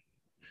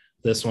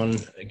 This one,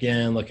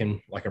 again,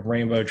 looking like a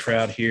rainbow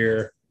trout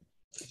here.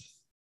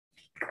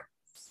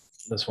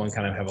 This one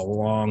kind of have a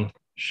long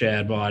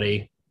shad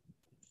body.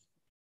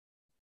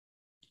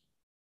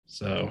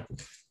 So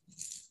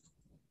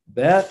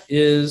that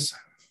is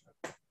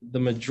the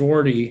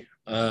majority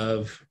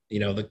of,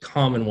 the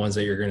common ones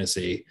that you're going to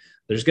see.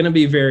 There's going to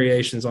be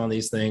variations on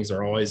these things.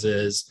 There always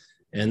is.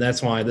 And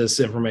that's why this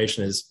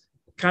information is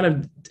kind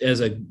of as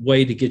a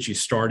way to get you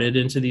started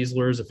into these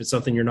lures. If it's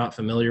something you're not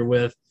familiar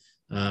with,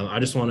 I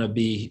just want to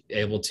be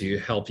able to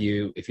help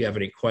you. If you have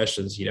any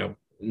questions,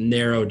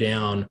 narrow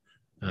down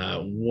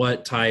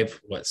what type,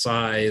 what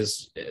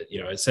size,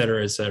 et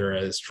cetera,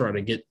 is trying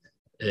to get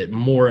it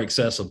more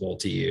accessible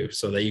to you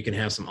so that you can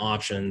have some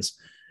options.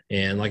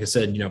 And like I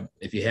said,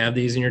 if you have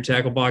these in your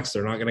tackle box,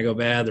 they're not going to go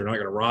bad. They're not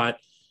going to rot.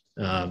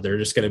 They're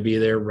just going to be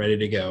there ready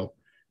to go.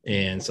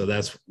 And so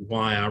that's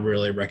why I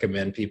really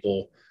recommend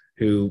people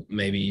who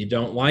maybe you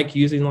don't like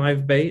using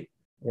live bait,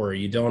 or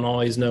you don't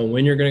always know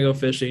when you're going to go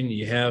fishing,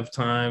 you have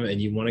time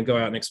and you want to go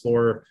out and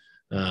explore,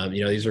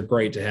 these are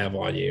great to have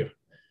on you.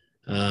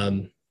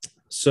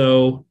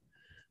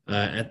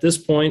 At this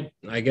point,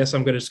 I guess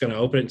I'm just going to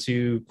open it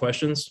to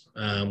questions.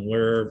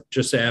 We're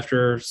just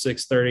after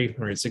 6:30,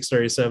 or at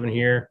 6:37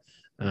 here.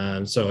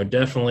 So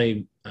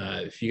definitely,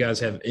 if you guys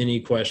have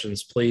any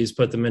questions, please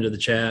put them into the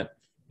chat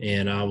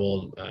and I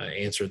will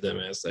answer them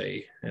as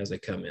they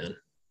come in.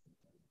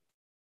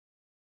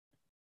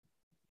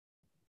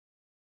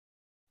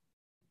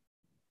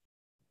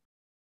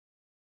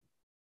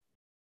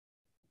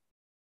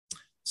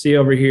 See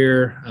over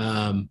here,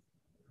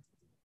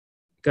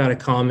 got a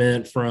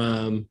comment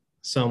from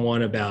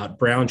someone about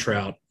brown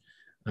trout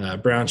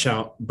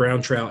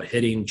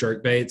hitting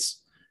jerk baits.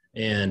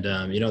 And,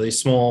 these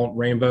small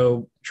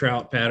rainbow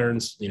trout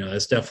patterns,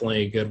 that's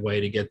definitely a good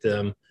way to get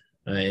them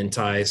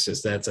enticed,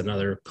 as that's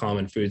another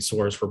common food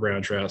source for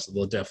brown trout. So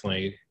they'll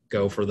definitely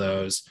go for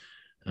those.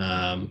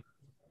 Let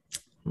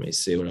me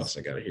see what else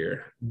I got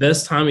here.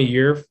 Best time of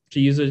year to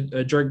use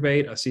a jerk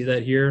bait. I see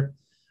that here.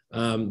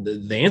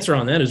 The answer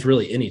on that is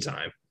really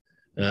anytime.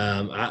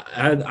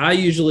 I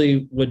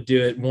usually would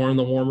do it more in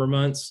the warmer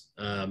months,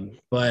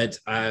 but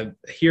I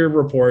hear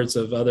reports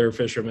of other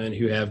fishermen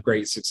who have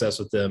great success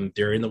with them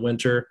during the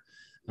winter.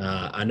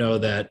 I know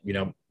that,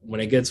 when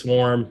it gets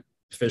warm,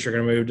 fish are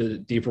going to move to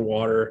deeper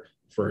water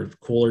for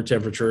cooler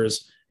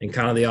temperatures, and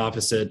kind of the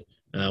opposite.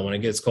 When it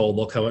gets cold,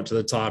 they'll come up to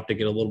the top to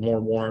get a little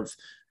more warmth.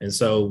 And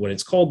so when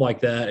it's cold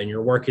like that and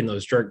you're working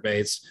those jerk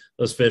baits,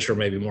 those fish are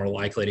maybe more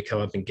likely to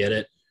come up and get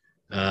it.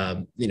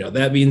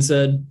 That being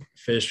said,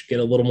 fish get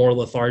a little more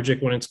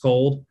lethargic when it's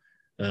cold.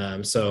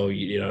 So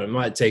it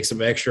might take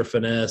some extra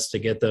finesse to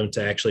get them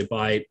to actually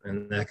bite.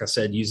 And like I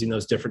said, using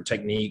those different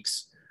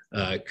techniques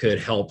could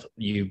help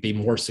you be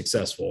more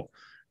successful,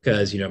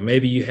 because,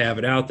 maybe you have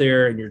it out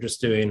there and you're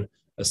just doing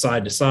a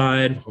side to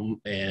side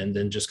and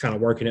then just kind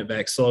of working it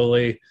back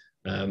slowly.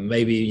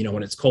 Maybe,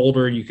 when it's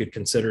colder, you could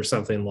consider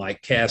something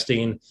like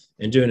casting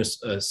and doing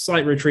a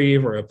slight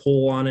retrieve or a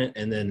pull on it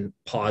and then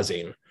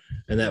pausing.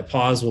 And that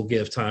pause will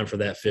give time for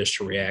that fish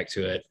to react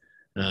to it,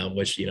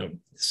 which,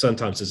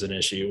 sometimes is an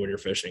issue when you're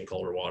fishing in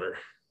colder water.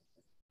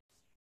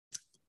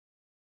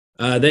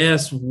 They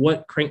asked,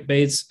 what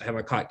crankbaits have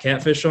I caught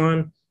catfish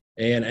on?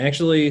 And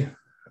actually,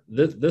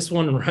 this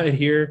one right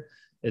here,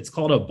 it's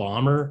called a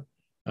bomber.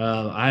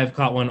 I have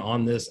caught one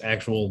on this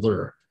actual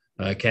lure,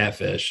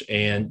 catfish.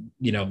 And,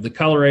 the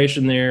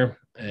coloration there,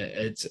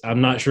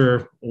 I'm not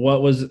sure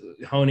what was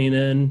honing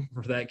in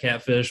for that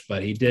catfish,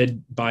 but he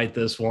did bite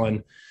this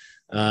one.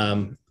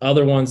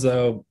 Other ones,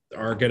 though,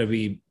 are going to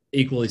be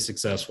equally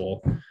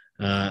successful.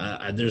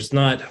 There's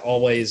not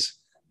always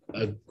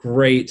a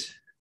great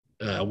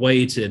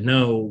way to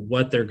know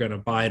what they're going to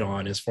bite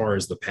on as far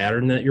as the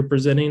pattern that you're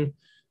presenting.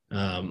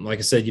 Like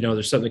I said,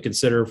 there's something to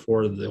consider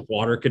for the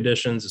water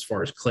conditions as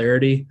far as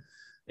clarity.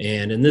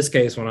 And in this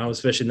case, when I was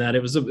fishing that,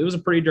 it was a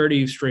pretty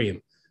dirty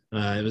stream.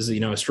 It was,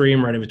 a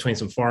stream right in between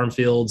some farm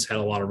fields, had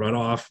a lot of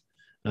runoff.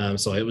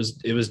 So it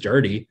was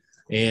dirty.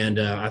 And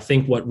I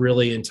think what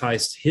really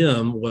enticed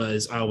him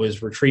was I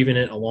was retrieving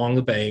it along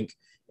the bank.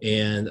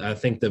 And I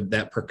think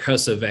that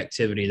percussive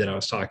activity that I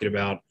was talking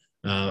about,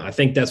 I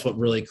think that's what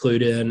really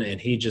clued in,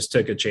 and he just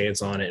took a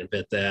chance on it and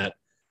bit that.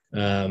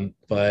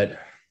 But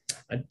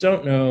I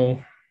don't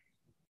know.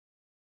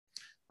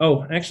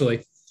 Oh,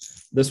 actually,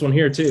 this one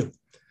here too.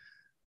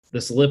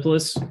 This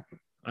lipless,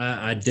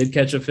 I did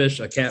catch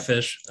a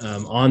catfish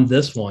on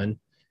this one.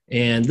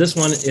 And this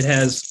one, it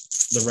has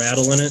the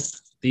rattle in it.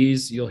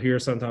 These you'll hear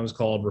sometimes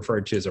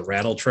referred to as a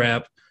rattle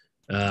trap.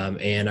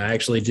 And I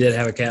actually did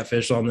have a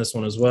catfish on this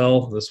one as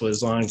well. This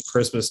was on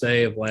Christmas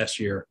Day of last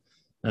year.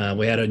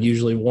 We had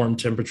unusually warm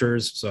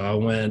temperatures, so I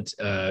went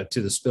to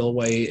the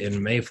spillway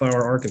in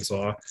Mayflower,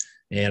 Arkansas,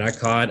 and I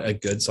caught a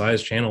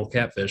good-sized channel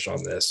catfish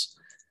on this.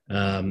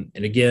 And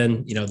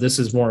again, this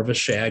is more of a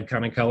shad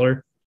kind of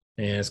color,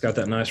 and it's got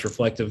that nice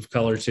reflective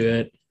color to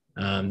it.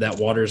 That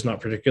water is not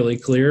particularly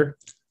clear.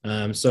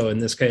 So in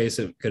this case,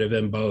 it could have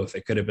been both.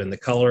 It could have been the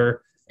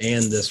color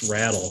and this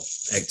rattle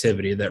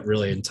activity that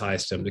really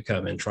enticed him to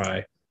come and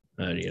try,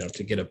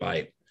 to get a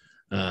bite.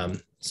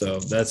 So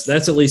that's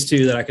at least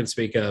two that I can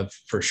speak of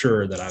for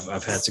sure that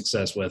I've had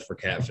success with for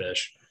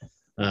catfish.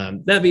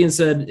 That being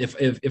said,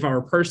 if I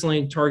were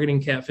personally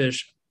targeting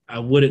catfish, I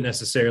wouldn't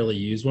necessarily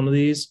use one of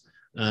these,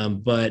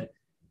 but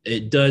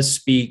it does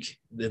speak,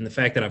 and the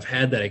fact that I've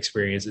had that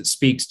experience, it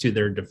speaks to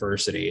their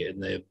diversity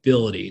and the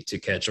ability to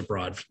catch a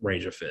broad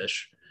range of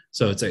fish.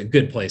 So it's a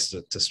good place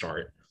to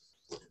start.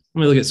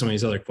 Let me look at some of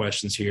these other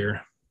questions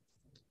here.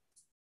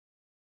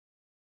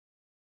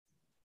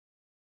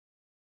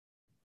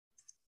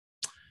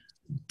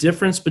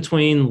 Difference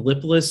between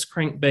lipless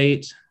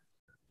crankbait,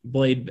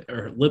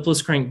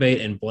 lipless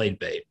crankbait and blade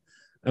bait.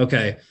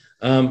 Okay.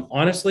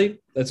 Honestly,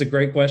 that's a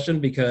great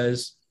question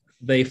because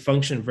they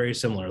function very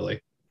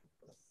similarly.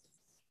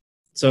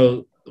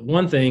 So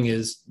one thing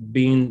is,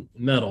 being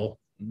metal,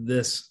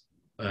 this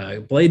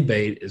blade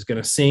bait is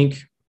going to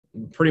sink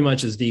pretty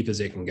much as deep as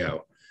it can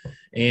go.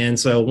 And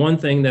so one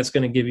thing that's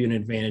going to give you an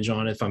advantage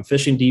on it, if I'm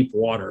fishing deep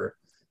water,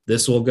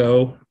 this will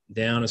go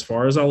down as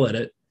far as I'll let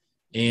it.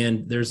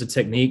 And there's a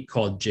technique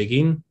called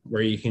jigging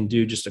where you can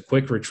do just a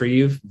quick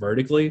retrieve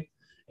vertically.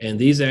 And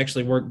these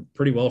actually work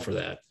pretty well for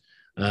that.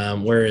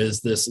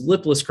 Whereas this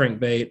lipless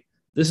crankbait,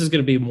 this is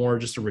going to be more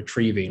just a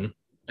retrieving.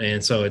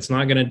 And so it's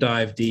not going to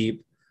dive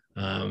deep.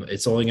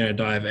 It's only going to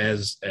dive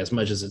as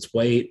much as its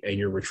weight and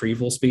your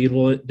retrieval speed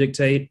will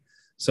dictate.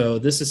 So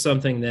this is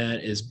something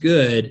that is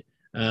good,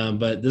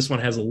 but this one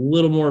has a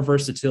little more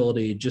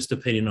versatility just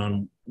depending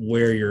on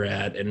where you're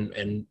at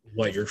and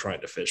what you're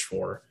trying to fish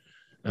for.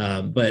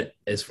 But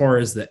as far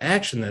as the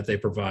action that they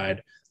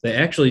provide, they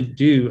actually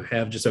do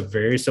have just a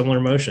very similar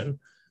motion.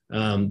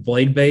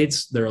 Blade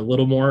baits, they're a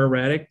little more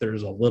erratic.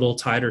 There's a little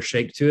tighter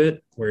shake to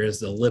it,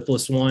 whereas the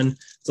lipless one,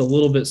 it's a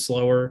little bit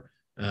slower,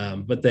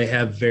 but they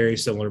have very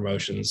similar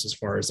motions as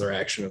far as their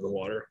action in the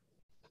water.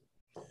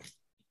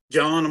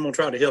 John, I'm going to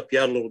try to help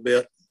you out a little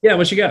bit. Yeah,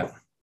 what you got?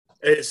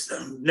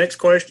 Next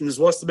question is,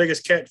 what's the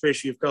biggest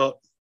catfish you've caught?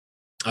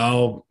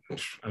 Oh,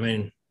 I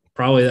mean,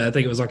 probably, I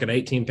think it was like an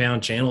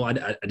 18-pound channel. I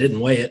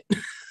didn't weigh it.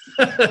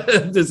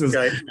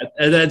 Okay.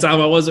 At that time,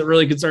 I wasn't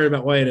really concerned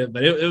about weighing it,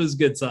 but it was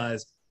good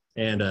size.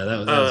 And that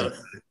was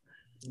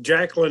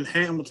Jacqueline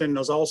Hamilton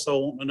was also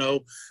wanting to know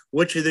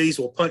which of these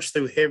will punch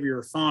through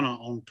heavier fauna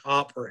on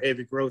top or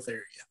heavy growth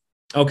area.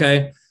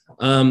 Okay.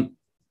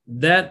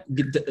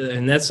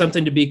 That's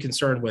something to be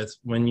concerned with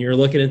when you're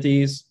looking at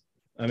these.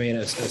 I mean,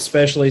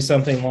 especially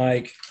something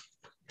like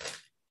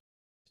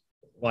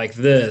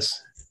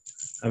this.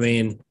 I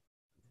mean,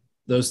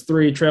 those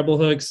 3 treble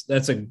hooks,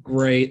 that's a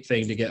great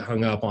thing to get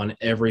hung up on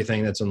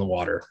everything that's in the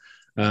water.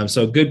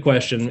 So good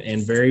question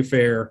and very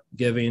fair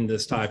giving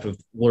this type of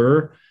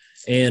lure.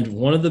 And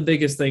one of the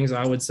biggest things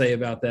I would say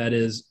about that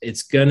is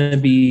it's going to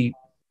be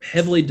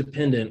heavily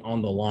dependent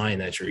on the line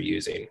that you're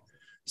using.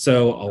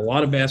 So a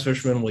lot of bass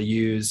fishermen will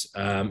use,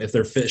 if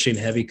they're fishing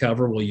heavy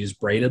cover, will use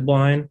braided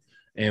line.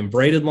 And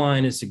braided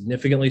line is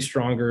significantly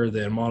stronger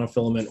than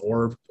monofilament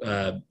or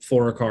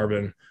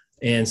fluorocarbon.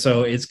 And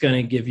so it's going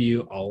to give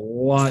you a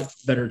lot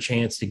better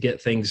chance to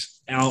get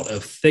things out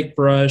of thick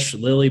brush,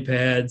 lily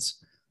pads,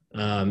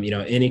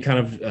 any kind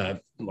of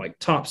like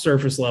top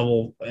surface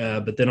level,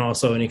 but then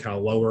also any kind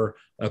of lower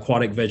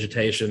aquatic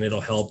vegetation.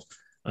 It'll help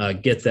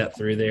get that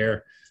through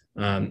there.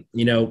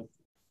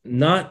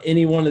 Not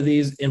any one of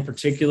these in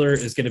particular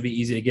is going to be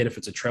easy to get if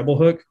it's a treble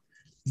hook,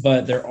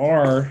 but there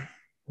are,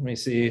 let me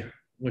see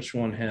which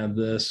one had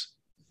this.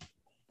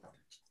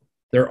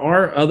 There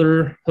are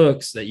other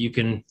hooks that you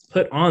can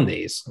put on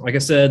these. Like I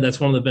said, that's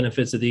one of the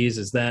benefits of these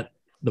is that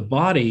the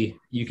body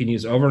you can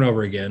use over and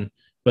over again.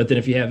 But then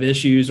if you have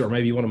issues or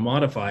maybe you want to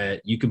modify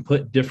it, you can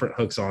put different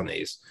hooks on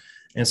these.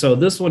 And so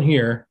this one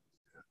here,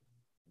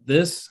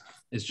 this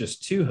is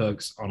just 2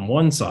 hooks on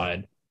one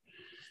side.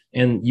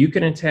 And you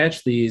can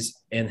attach these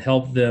and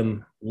help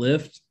them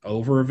lift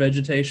over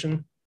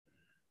vegetation.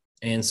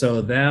 And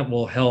so that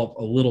will help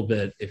a little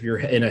bit if you're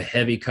in a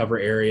heavy cover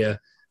area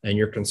and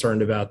you're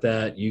concerned about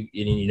that, you're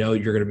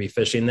going to be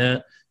fishing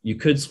that. You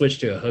could switch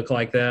to a hook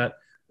like that.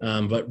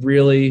 But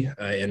really,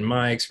 in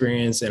my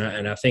experience,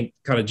 and I think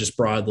kind of just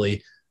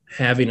broadly,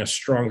 having a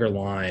stronger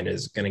line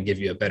is going to give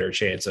you a better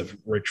chance of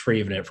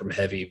retrieving it from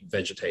heavy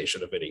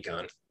vegetation of any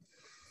kind.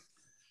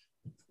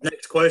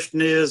 Next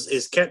question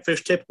is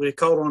catfish typically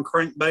caught on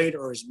crankbait,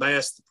 or is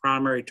bass the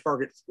primary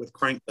target with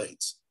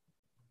crankbaits?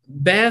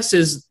 Bass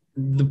is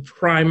the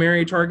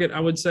primary target, I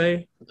would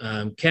say.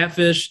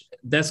 Catfish,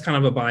 that's kind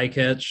of a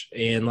bycatch.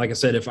 And like I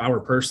said, if I were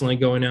personally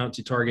going out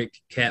to target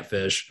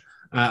catfish,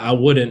 I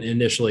wouldn't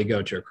initially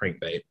go to a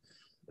crankbait.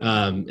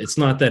 It's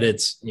not that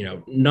it's,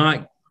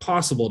 not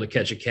possible to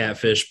catch a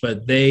catfish,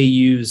 but they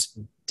use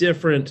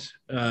different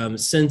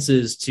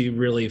senses to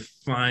really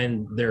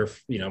find their,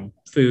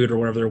 food or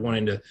whatever they're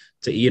wanting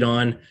to eat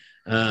on.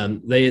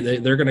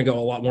 They're going to go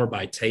a lot more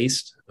by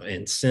taste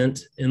and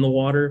scent in the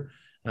water.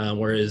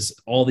 Whereas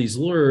all these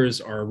lures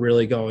are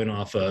really going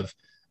off of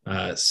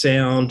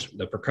sound,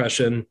 the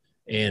percussion,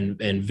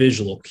 and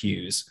visual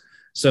cues.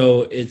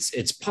 So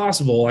it's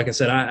possible. Like I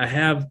said, I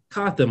have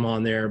caught them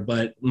on there,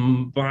 but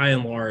by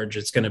and large,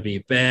 it's going to be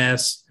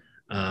bass.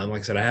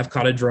 Like I said, I have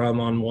caught a drum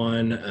on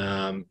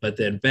one, but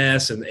then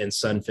bass and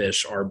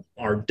sunfish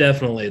are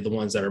definitely the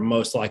ones that are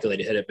most likely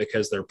to hit it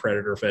because they're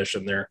predator fish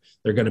and they're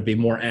going to be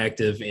more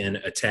active in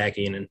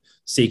attacking and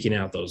seeking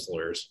out those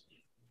lures.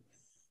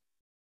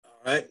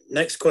 All right.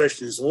 Next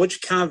question is,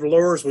 which kind of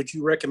lures would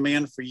you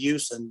recommend for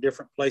use in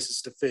different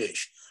places to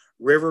fish?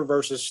 River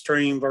versus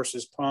stream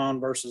versus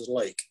pond versus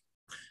lake?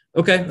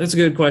 Okay, that's a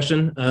good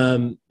question.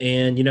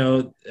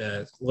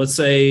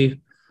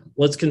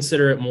 Let's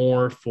consider it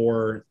more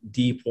for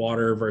deep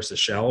water versus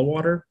shallow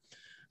water.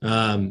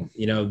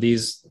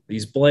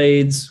 These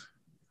blade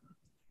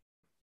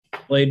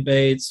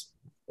baits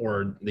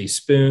or these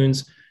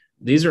spoons,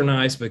 these are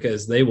nice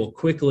because they will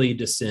quickly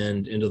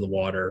descend into the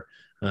water.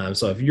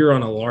 So if you're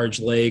on a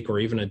large lake or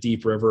even a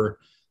deep river,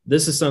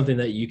 this is something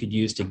that you could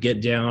use to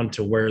get down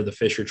to where the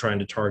fish you're trying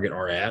to target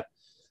are at.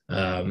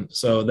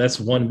 So that's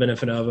one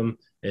benefit of them,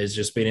 is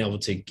just being able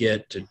to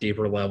get to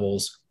deeper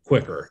levels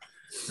quicker.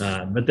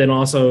 But then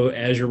also,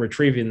 as you're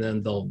retrieving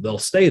them, they'll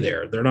stay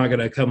there. They're not going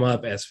to come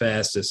up as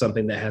fast as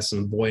something that has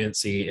some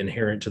buoyancy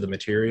inherent to the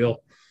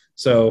material.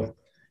 So,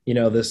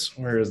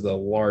 where is the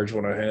large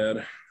one I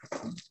had?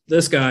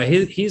 This guy,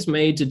 he's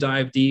made to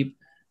dive deep,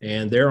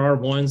 and there are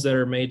ones that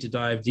are made to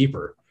dive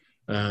deeper.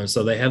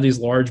 So they have these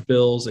large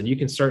bills, and you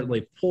can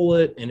certainly pull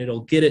it, and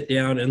it'll get it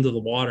down into the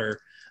water.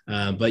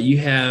 But you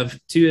have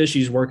two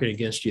issues working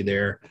against you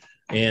there,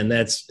 and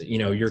that's,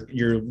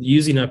 you're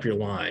using up your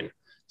line.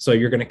 So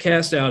you're going to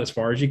cast out as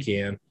far as you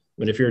can.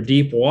 But if you're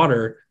deep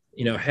water,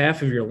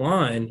 half of your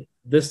line,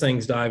 this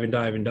thing's diving.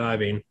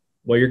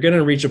 Well, you're going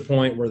to reach a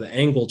point where the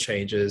angle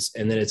changes,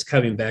 and then it's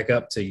coming back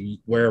up to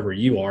wherever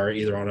you are,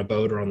 either on a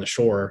boat or on the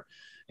shore.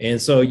 And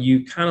so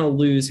you kind of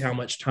lose how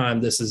much time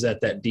this is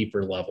at that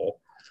deeper level.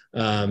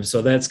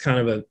 So that's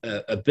kind of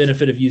a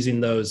benefit of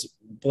using those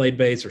blade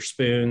baits or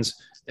spoons,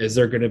 is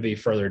they're going to be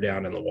further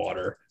down in the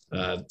water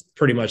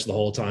pretty much the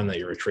whole time that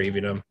you're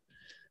retrieving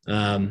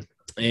them.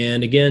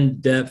 And again,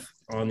 depth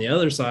on the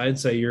other side,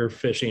 say you're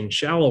fishing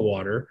shallow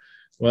water.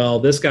 Well,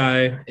 this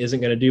guy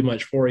isn't going to do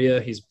much for you.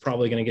 He's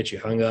probably going to get you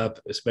hung up,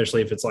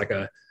 especially if it's like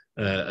a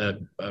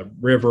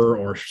river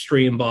or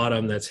stream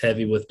bottom that's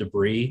heavy with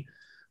debris.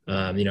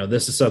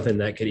 This is something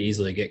that could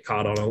easily get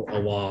caught on a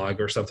log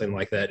or something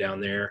like that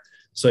down there.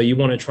 So you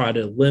want to try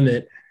to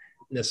limit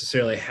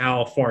necessarily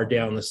how far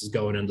down this is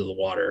going into the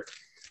water.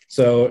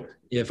 So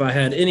if I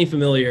had any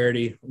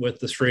familiarity with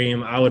the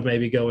stream, I would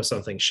maybe go with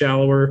something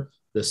shallower.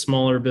 The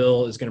smaller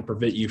bill is going to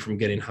prevent you from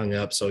getting hung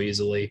up so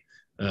easily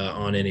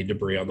on any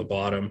debris on the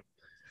bottom.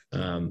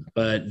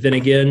 But then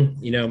again,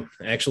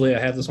 actually I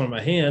have this on my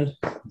hand.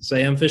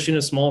 Say I'm fishing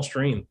a small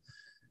stream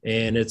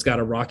and it's got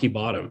a rocky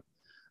bottom.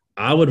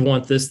 I would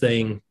want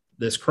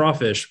this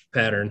crawfish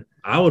pattern,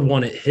 I would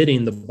want it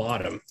hitting the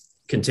bottom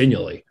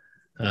continually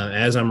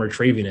as I'm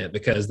retrieving it,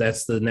 because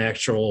that's the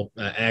natural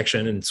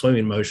action and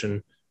swimming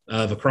motion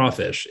of a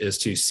crawfish, is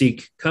to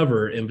seek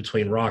cover in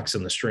between rocks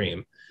in the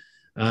stream.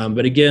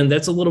 But again,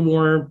 that's a little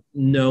more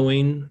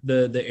knowing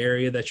the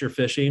area that you're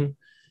fishing.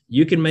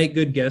 You can make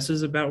good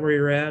guesses about where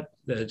you're at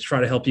to try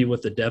to help you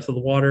with the depth of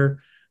the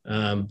water.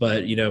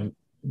 But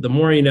the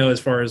more you know as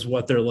far as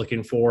what they're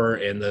looking for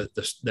and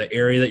the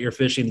area that you're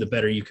fishing, the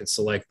better you can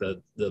select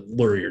the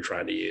lure you're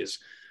trying to use.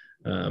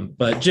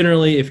 But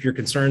generally, if you're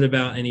concerned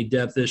about any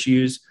depth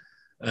issues,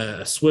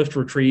 a swift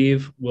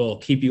retrieve will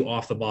keep you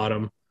off the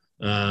bottom.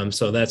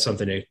 So that's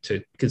something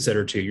to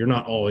consider too. You're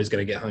not always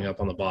going to get hung up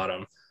on the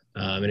bottom.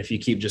 And if you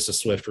keep just a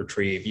swift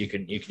retrieve, you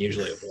can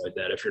usually avoid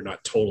that if you're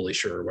not totally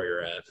sure where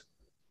you're at.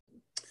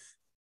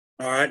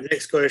 All right,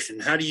 next question.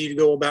 How do you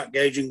go about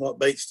gauging what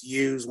baits to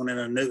use when in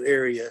a new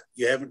area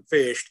you haven't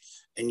fished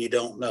and you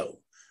don't know?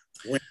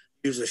 When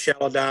you use a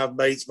shallow dive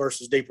baits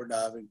versus deeper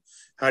diving,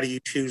 how do you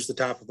choose the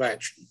type of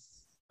action?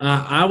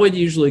 I would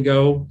usually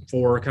go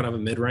for kind of a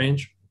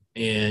mid-range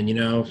and,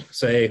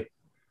 say,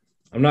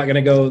 I'm not going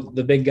to go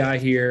the big guy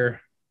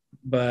here,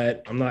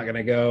 but I'm not going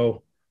to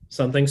go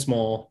something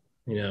small.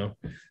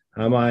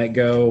 I might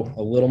go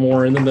a little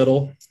more in the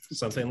middle,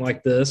 something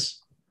like this.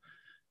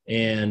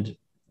 And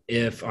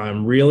if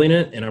I'm reeling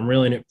it and I'm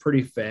reeling it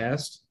pretty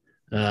fast,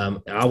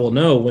 I will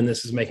know when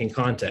this is making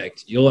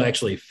contact. You'll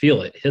actually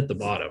feel it hit the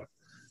bottom.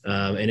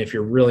 And if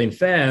you're reeling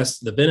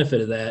fast, the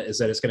benefit of that is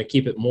that it's going to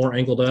keep it more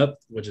angled up,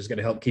 which is going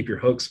to help keep your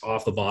hooks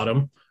off the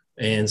bottom.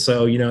 And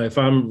so, if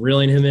I'm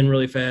reeling him in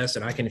really fast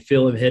and I can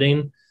feel him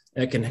hitting,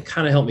 that can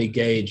kind of help me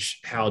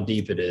gauge how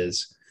deep it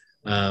is.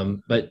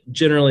 But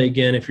generally,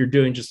 again, if you're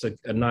doing just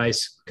a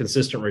nice,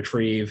 consistent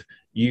retrieve,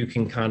 you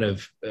can kind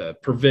of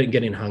prevent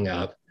getting hung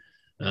up.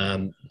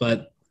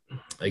 But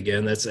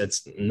again,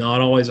 that's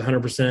not always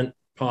 100%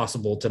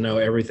 possible to know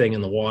everything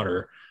in the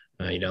water.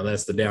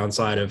 That's the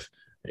downside of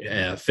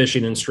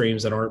fishing in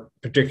streams that aren't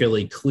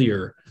particularly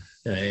clear.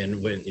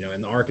 And when,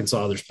 in the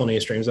Arkansas, there's plenty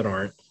of streams that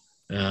aren't.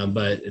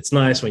 But it's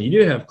nice when you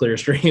do have clear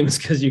streams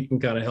because you can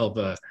kind of help,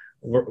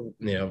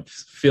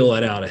 feel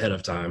that out ahead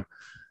of time.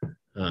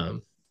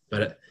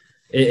 But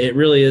it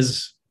really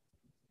is,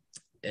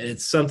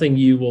 it's something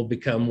you will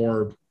become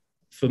more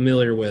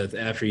familiar with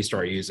after you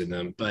start using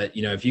them. But,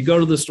 if you go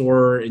to the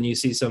store and you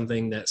see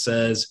something that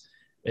says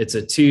it's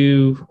a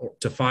 2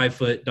 to 5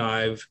 foot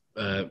dive,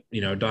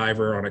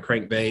 diver on a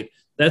crankbait,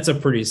 that's a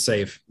pretty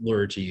safe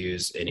lure to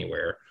use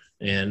anywhere.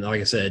 And like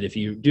I said, if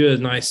you do a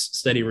nice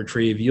steady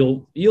retrieve,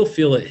 you'll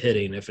feel it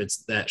hitting if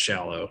it's that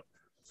shallow.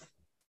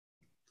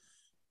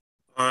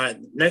 All right,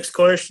 next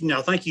question.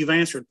 I think you've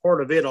answered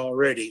part of it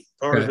already.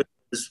 Part of it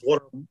is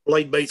what are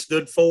blade baits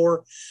good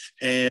for?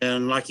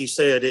 And like you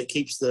said, it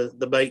keeps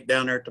the bait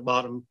down there at the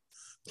bottom,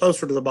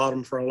 closer to the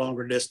bottom for a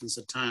longer distance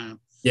of time.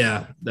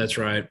 Yeah, that's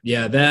right.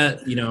 Yeah,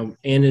 that,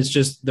 and it's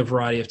just the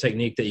variety of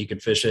technique that you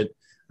could fish it.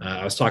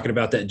 I was talking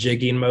about that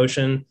jigging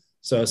motion.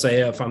 So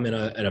say if I'm in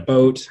a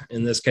boat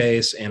in this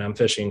case, and I'm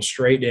fishing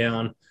straight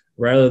down,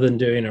 rather than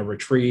doing a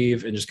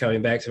retrieve and just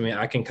coming back to me,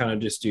 I can kind of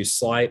just do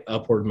slight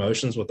upward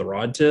motions with the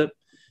rod tip.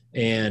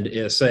 And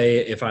say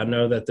if I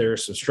know that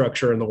there's some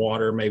structure in the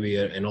water, maybe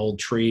an old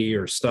tree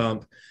or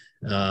stump,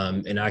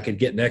 and I could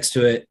get next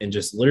to it and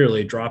just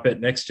literally drop it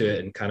next to it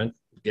and kind of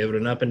give it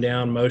an up and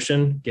down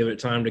motion, give it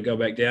time to go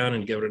back down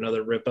and give it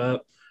another rip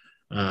up.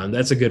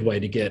 That's a good way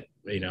to get,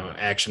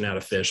 action out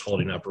of fish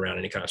holding up around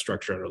any kind of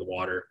structure under the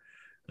water.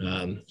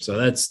 So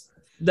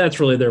that's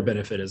really their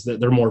benefit, is that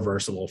they're more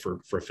versatile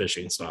for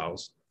fishing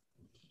styles.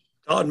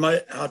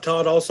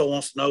 Todd also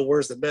wants to know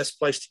where's the best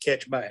place to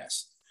catch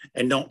bass.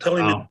 And don't tell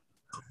him.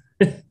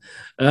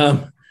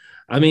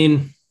 I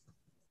mean,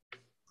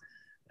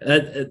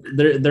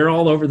 they're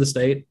all over the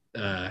state.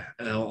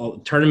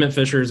 Tournament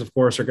fishers, of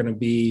course, are going to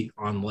be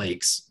on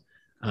lakes.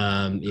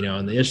 And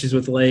the issues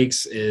with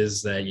lakes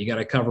is that you got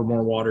to cover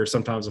more water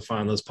sometimes to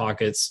find those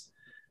pockets.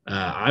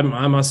 I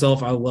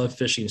myself, I love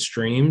fishing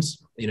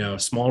streams,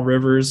 small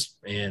rivers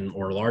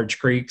or large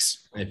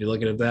creeks, if you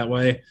look at it that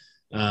way.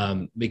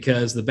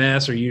 Because the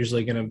bass are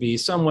usually going to be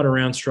somewhat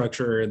around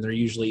structure, and they're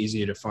usually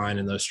easy to find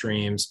in those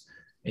streams.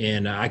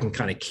 And I can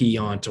kind of key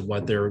on to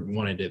what they're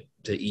wanting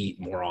to eat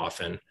more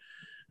often.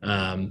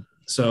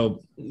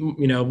 So,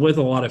 with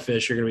a lot of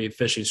fish, you're going to be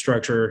fishing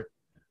structure,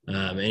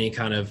 any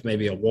kind of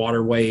maybe a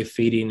waterway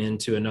feeding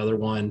into another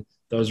one.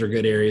 Those are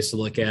good areas to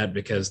look at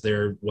because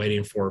they're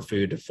waiting for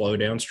food to flow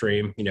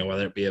downstream,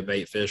 whether it be a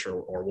bait fish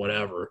or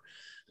whatever.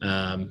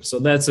 So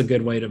that's a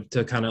good way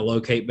to kind of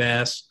locate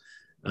bass.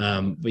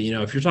 But,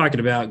 if you're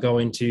talking about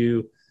going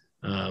to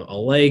a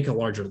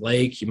larger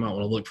lake, you might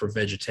want to look for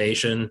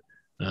vegetation,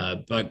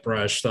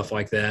 buckbrush, stuff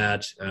like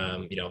that,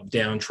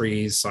 down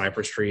trees,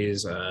 cypress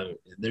trees.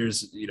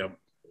 There's,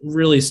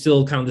 really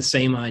still kind of the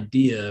same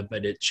idea,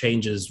 but it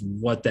changes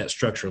what that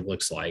structure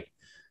looks like.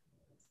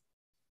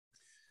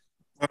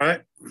 All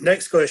right.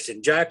 Next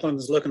question. Jacqueline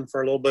is looking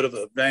for a little bit of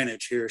an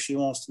advantage here. She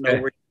wants to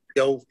know where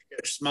you go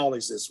catch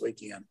smallies this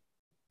weekend.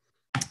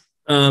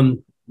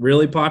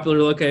 Really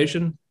popular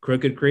location,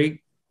 Crooked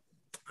Creek.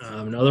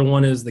 Another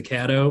one is the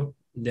Caddo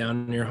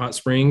down near Hot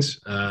Springs.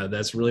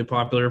 That's really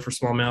popular for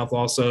smallmouth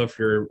also if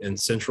you're in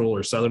central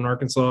or southern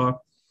Arkansas.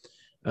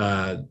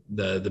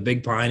 The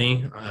Big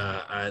Piney,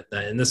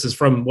 and this is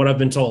from what I've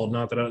been told,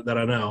 not that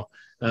I know,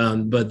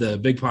 but the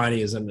Big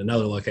Piney is in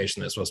another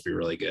location that's supposed to be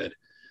really good.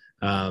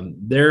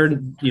 They're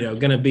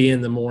going to be in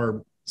the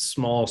more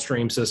small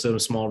stream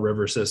systems, small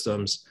river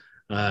systems.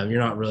 You're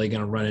not really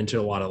going to run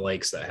into a lot of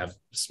lakes that have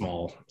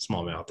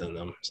smallmouth in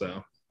them.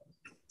 So,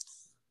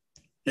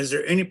 is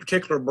there any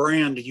particular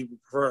brand you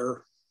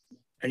prefer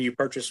and you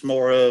purchase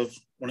more of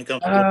when it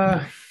comes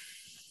to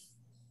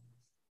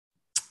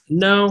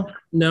No,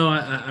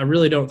 I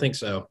really don't think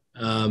so.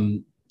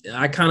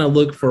 I kind of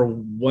look for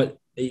what,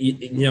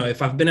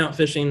 if I've been out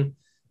fishing,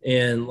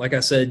 and like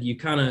I said,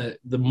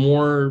 the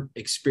more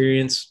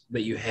experience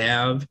that you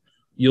have,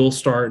 you'll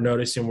start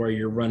noticing where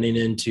you're running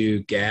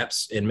into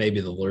gaps in maybe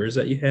the lures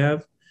that you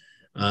have.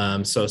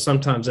 So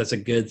sometimes that's a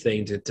good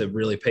thing to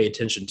really pay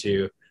attention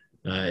to,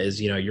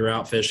 is, you're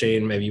out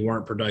fishing, maybe you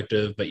weren't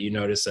productive, but you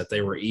notice that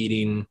they were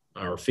eating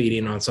or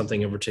feeding on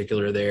something in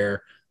particular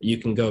there. You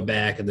can go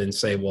back and then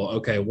say, well,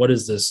 okay, what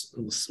is this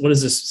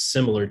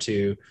similar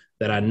to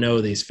that I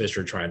know these fish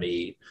are trying to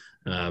eat?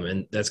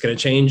 And that's going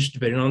to change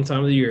depending on the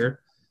time of the year.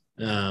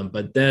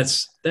 But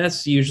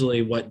that's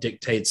usually what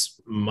dictates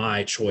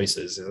my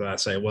choices. Is I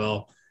say,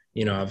 well,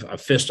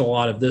 I've fished a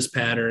lot of this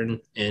pattern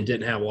and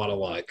didn't have a lot of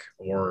luck,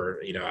 or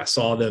I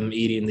saw them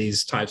eating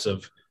these types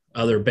of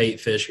other bait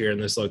fish here in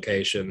this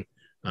location,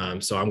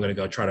 so I'm going to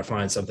go try to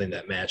find something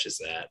that matches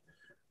that.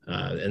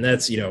 And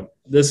that's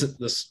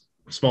this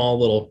small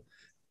little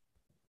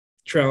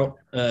trout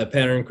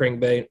pattern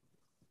crankbait.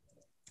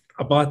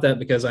 I bought that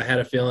because I had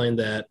a feeling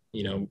that,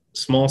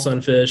 small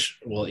sunfish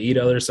will eat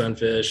other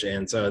sunfish.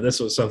 And so this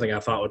was something I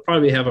thought would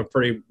probably have a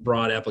pretty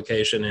broad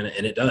application,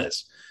 and it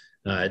does.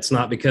 It's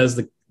not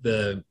because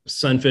the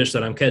sunfish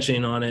that I'm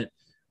catching on it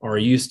are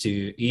used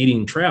to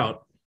eating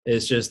trout.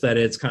 It's just that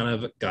it's kind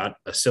of got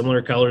a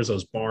similar colors,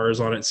 those bars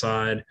on its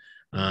side.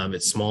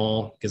 It's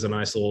small, gives a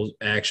nice little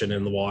action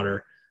in the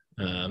water.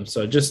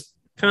 So just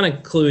kind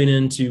of cluing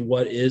into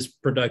what is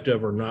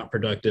productive or not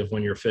productive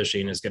when you're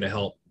fishing is going to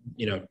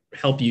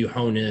help you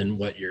hone in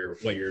what your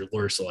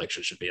lure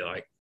selection should be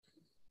like.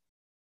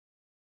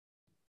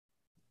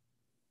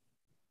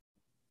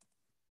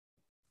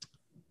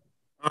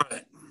 All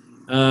right.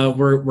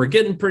 We're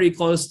getting pretty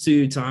close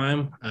to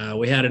time.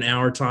 We had an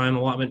hour time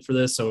allotment for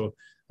this, so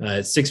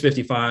it's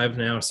 6:55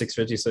 now,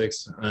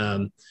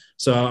 6:56.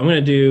 So I'm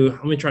going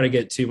to try to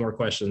get two more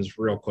questions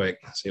real quick,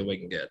 see what we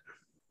can get.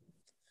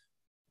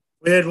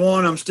 We had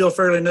one. I'm still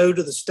fairly new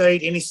to the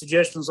state. Any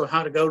suggestions on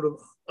how to go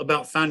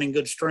about finding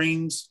good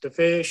streams to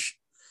fish?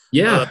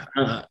 Yeah,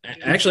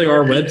 actually,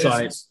 our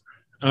website.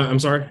 I'm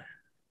sorry.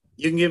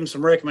 You can give them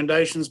some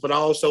recommendations, but I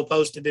also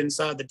posted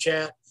inside the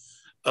chat.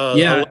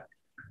 Yeah.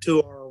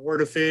 To our Where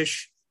to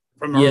Fish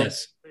from our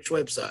fish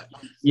website.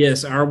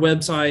 Yes, our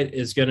website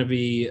is going to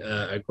be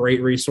a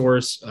great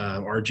resource.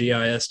 Our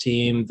GIS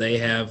team, they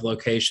have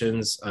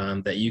locations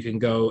that you can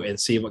go and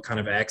see what kind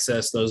of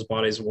access those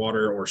bodies of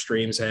water or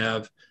streams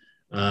have.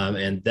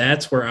 And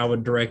that's where I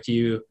would direct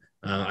you.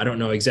 I don't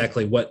know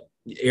exactly what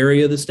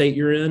area of the state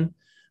you're in.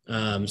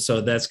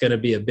 So that's going to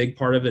be a big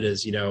part of it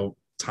is,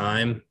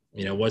 time,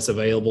 what's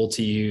available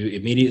to you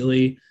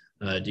immediately.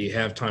 Do you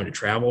have time to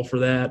travel for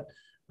that?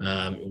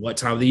 What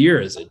time of the year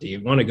is it? Do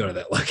you want to go to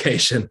that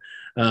location?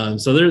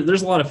 So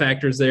there's a lot of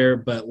factors there,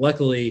 but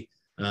luckily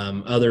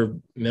other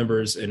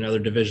members and other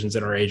divisions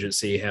in our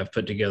agency have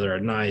put together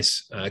a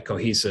nice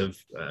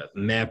cohesive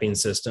mapping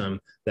system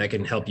that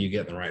can help you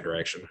get in the right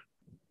direction.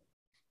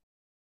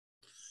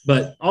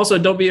 But also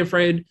don't be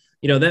afraid.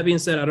 That being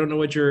said, I don't know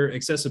what your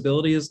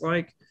accessibility is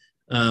like,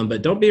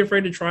 but don't be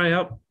afraid to try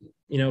out,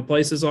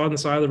 places on the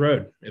side of the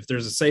road. If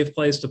there's a safe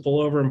place to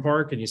pull over and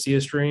park and you see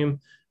a stream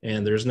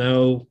and there's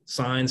no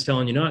signs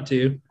telling you not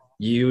to,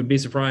 you would be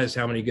surprised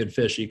how many good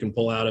fish you can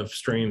pull out of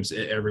streams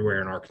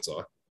everywhere in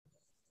Arkansas.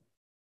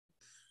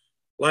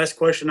 Last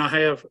question I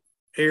have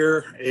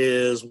here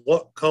is,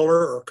 what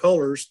color or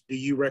colors do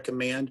you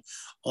recommend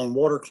on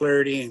water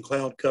clarity and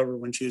cloud cover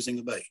when choosing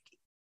a bait?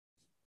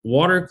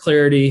 Water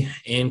clarity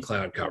and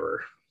cloud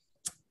cover.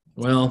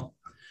 Well,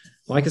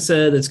 like I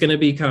said, it's going to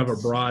be kind of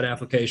a broad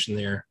application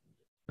there.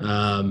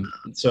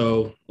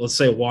 So let's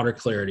say water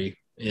clarity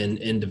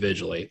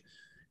individually.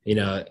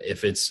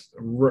 If it's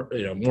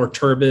more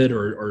turbid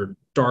or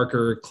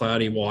darker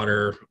cloudy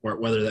water, or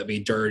whether that be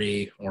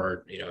dirty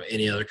or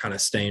any other kind of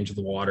stain to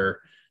the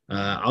water,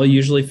 I'll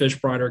usually fish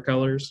brighter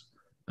colors.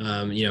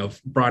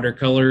 Brighter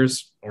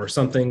colors or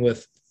something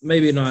with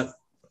maybe not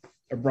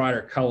a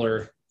brighter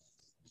color,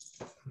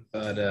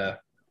 but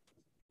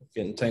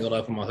getting tangled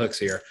up on my hooks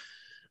here,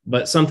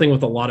 but something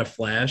with a lot of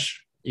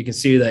flash. You can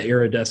see that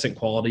iridescent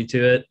quality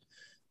to it.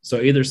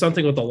 So either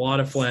something with a lot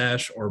of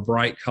flash or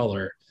bright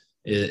color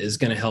is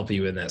going to help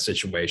you in that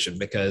situation,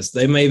 because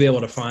they may be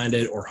able to find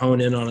it or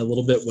hone in on a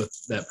little bit with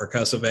that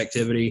percussive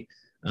activity.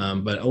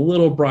 But a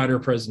little brighter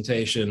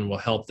presentation will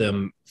help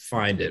them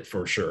find it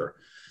for sure.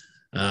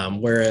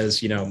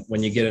 Whereas,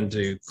 when you get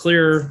into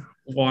clear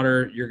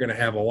water, you're going to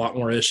have a lot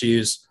more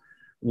issues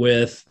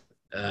with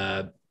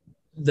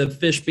the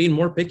fish being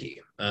more picky.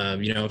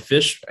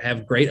 Fish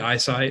have great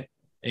eyesight,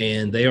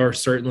 and they are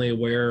certainly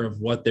aware of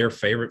what their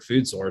favorite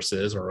food source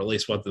is, or at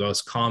least what the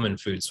most common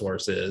food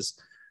source is.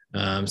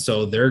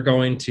 So they're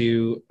going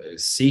to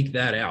seek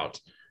that out.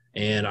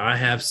 And I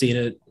have seen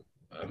it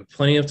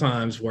plenty of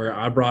times where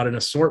I brought an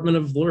assortment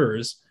of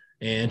lures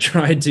and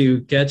tried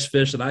to catch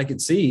fish that I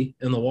could see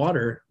in the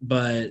water,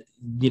 but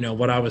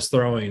what I was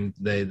throwing,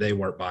 they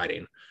weren't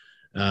biting.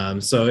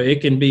 So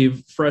it can be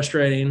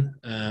frustrating.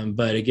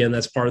 But again,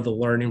 that's part of the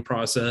learning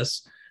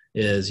process,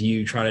 is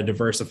you try to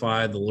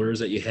diversify the lures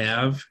that you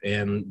have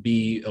and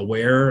be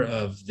aware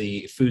of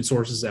the food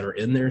sources that are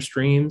in their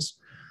streams.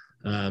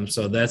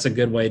 So that's a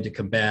good way to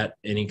combat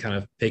any kind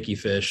of picky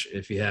fish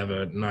if you have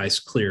a nice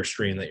clear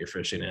stream that you're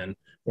fishing in,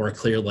 or a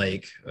clear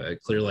lake.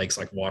 Clear lakes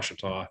like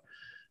Washita.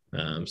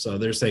 So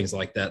there's things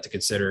like that to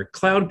consider.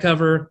 Cloud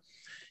cover,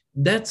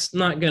 that's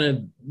not going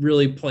to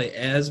really play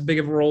as big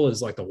of a role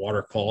as like the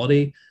water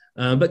quality,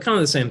 but kind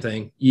of the same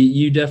thing.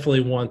 You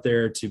definitely want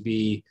there to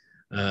be,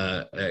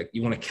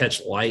 you want to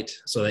catch light,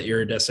 so that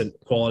iridescent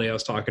quality I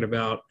was talking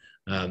about,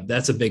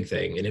 that's a big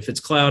thing. And if it's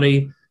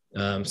cloudy,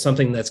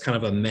 something that's kind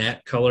of a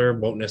matte color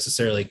won't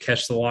necessarily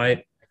catch the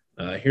light.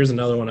 Here's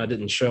another one I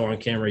didn't show on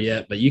camera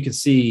yet, but you can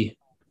see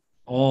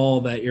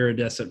all that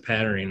iridescent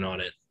patterning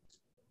on it.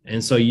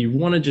 And so you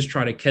want to just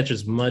try to catch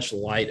as much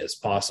light as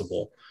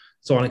possible.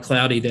 So on a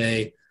cloudy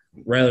day,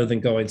 rather than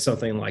going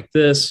something like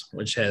this,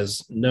 which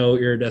has no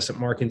iridescent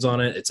markings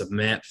on it, it's a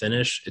matte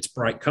finish. It's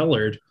bright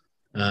colored,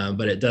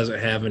 but it doesn't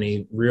have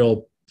any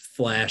real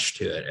flash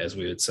to it, as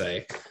we would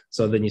say.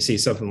 So then you see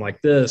something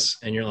like this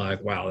and you're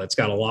like, wow, that's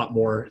got a lot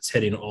more. It's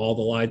hitting all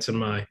the lights in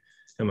my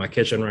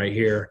kitchen right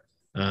here.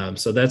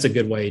 So that's a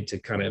good way to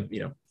kind of,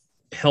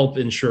 help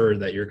ensure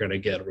that you're going to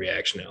get a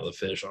reaction out of the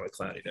fish on a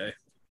cloudy day.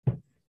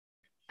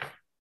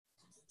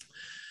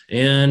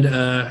 And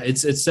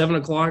it's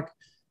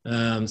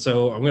 7:00.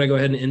 So I'm going to go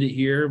ahead and end it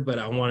here, but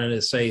I wanted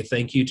to say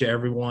thank you to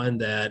everyone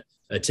that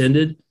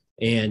attended.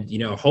 And,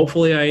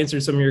 hopefully I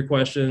answered some of your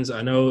questions.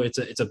 I know it's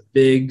a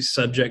big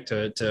subject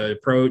to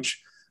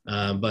approach,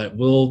 but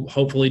we'll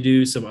hopefully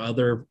do some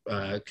other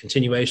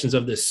continuations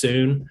of this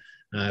soon.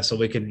 So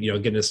we could,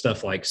 get into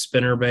stuff like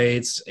spinner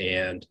baits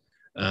and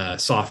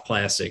soft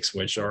plastics,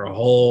 which are a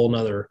whole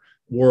nother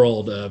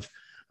world of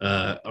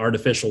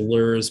artificial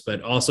lures,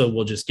 but also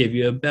will just give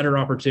you a better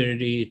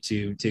opportunity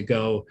to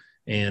go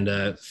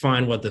and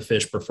find what the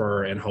fish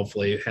prefer and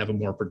hopefully have a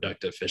more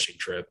productive fishing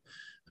trip.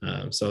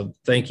 So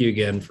thank you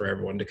again for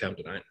everyone to come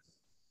tonight.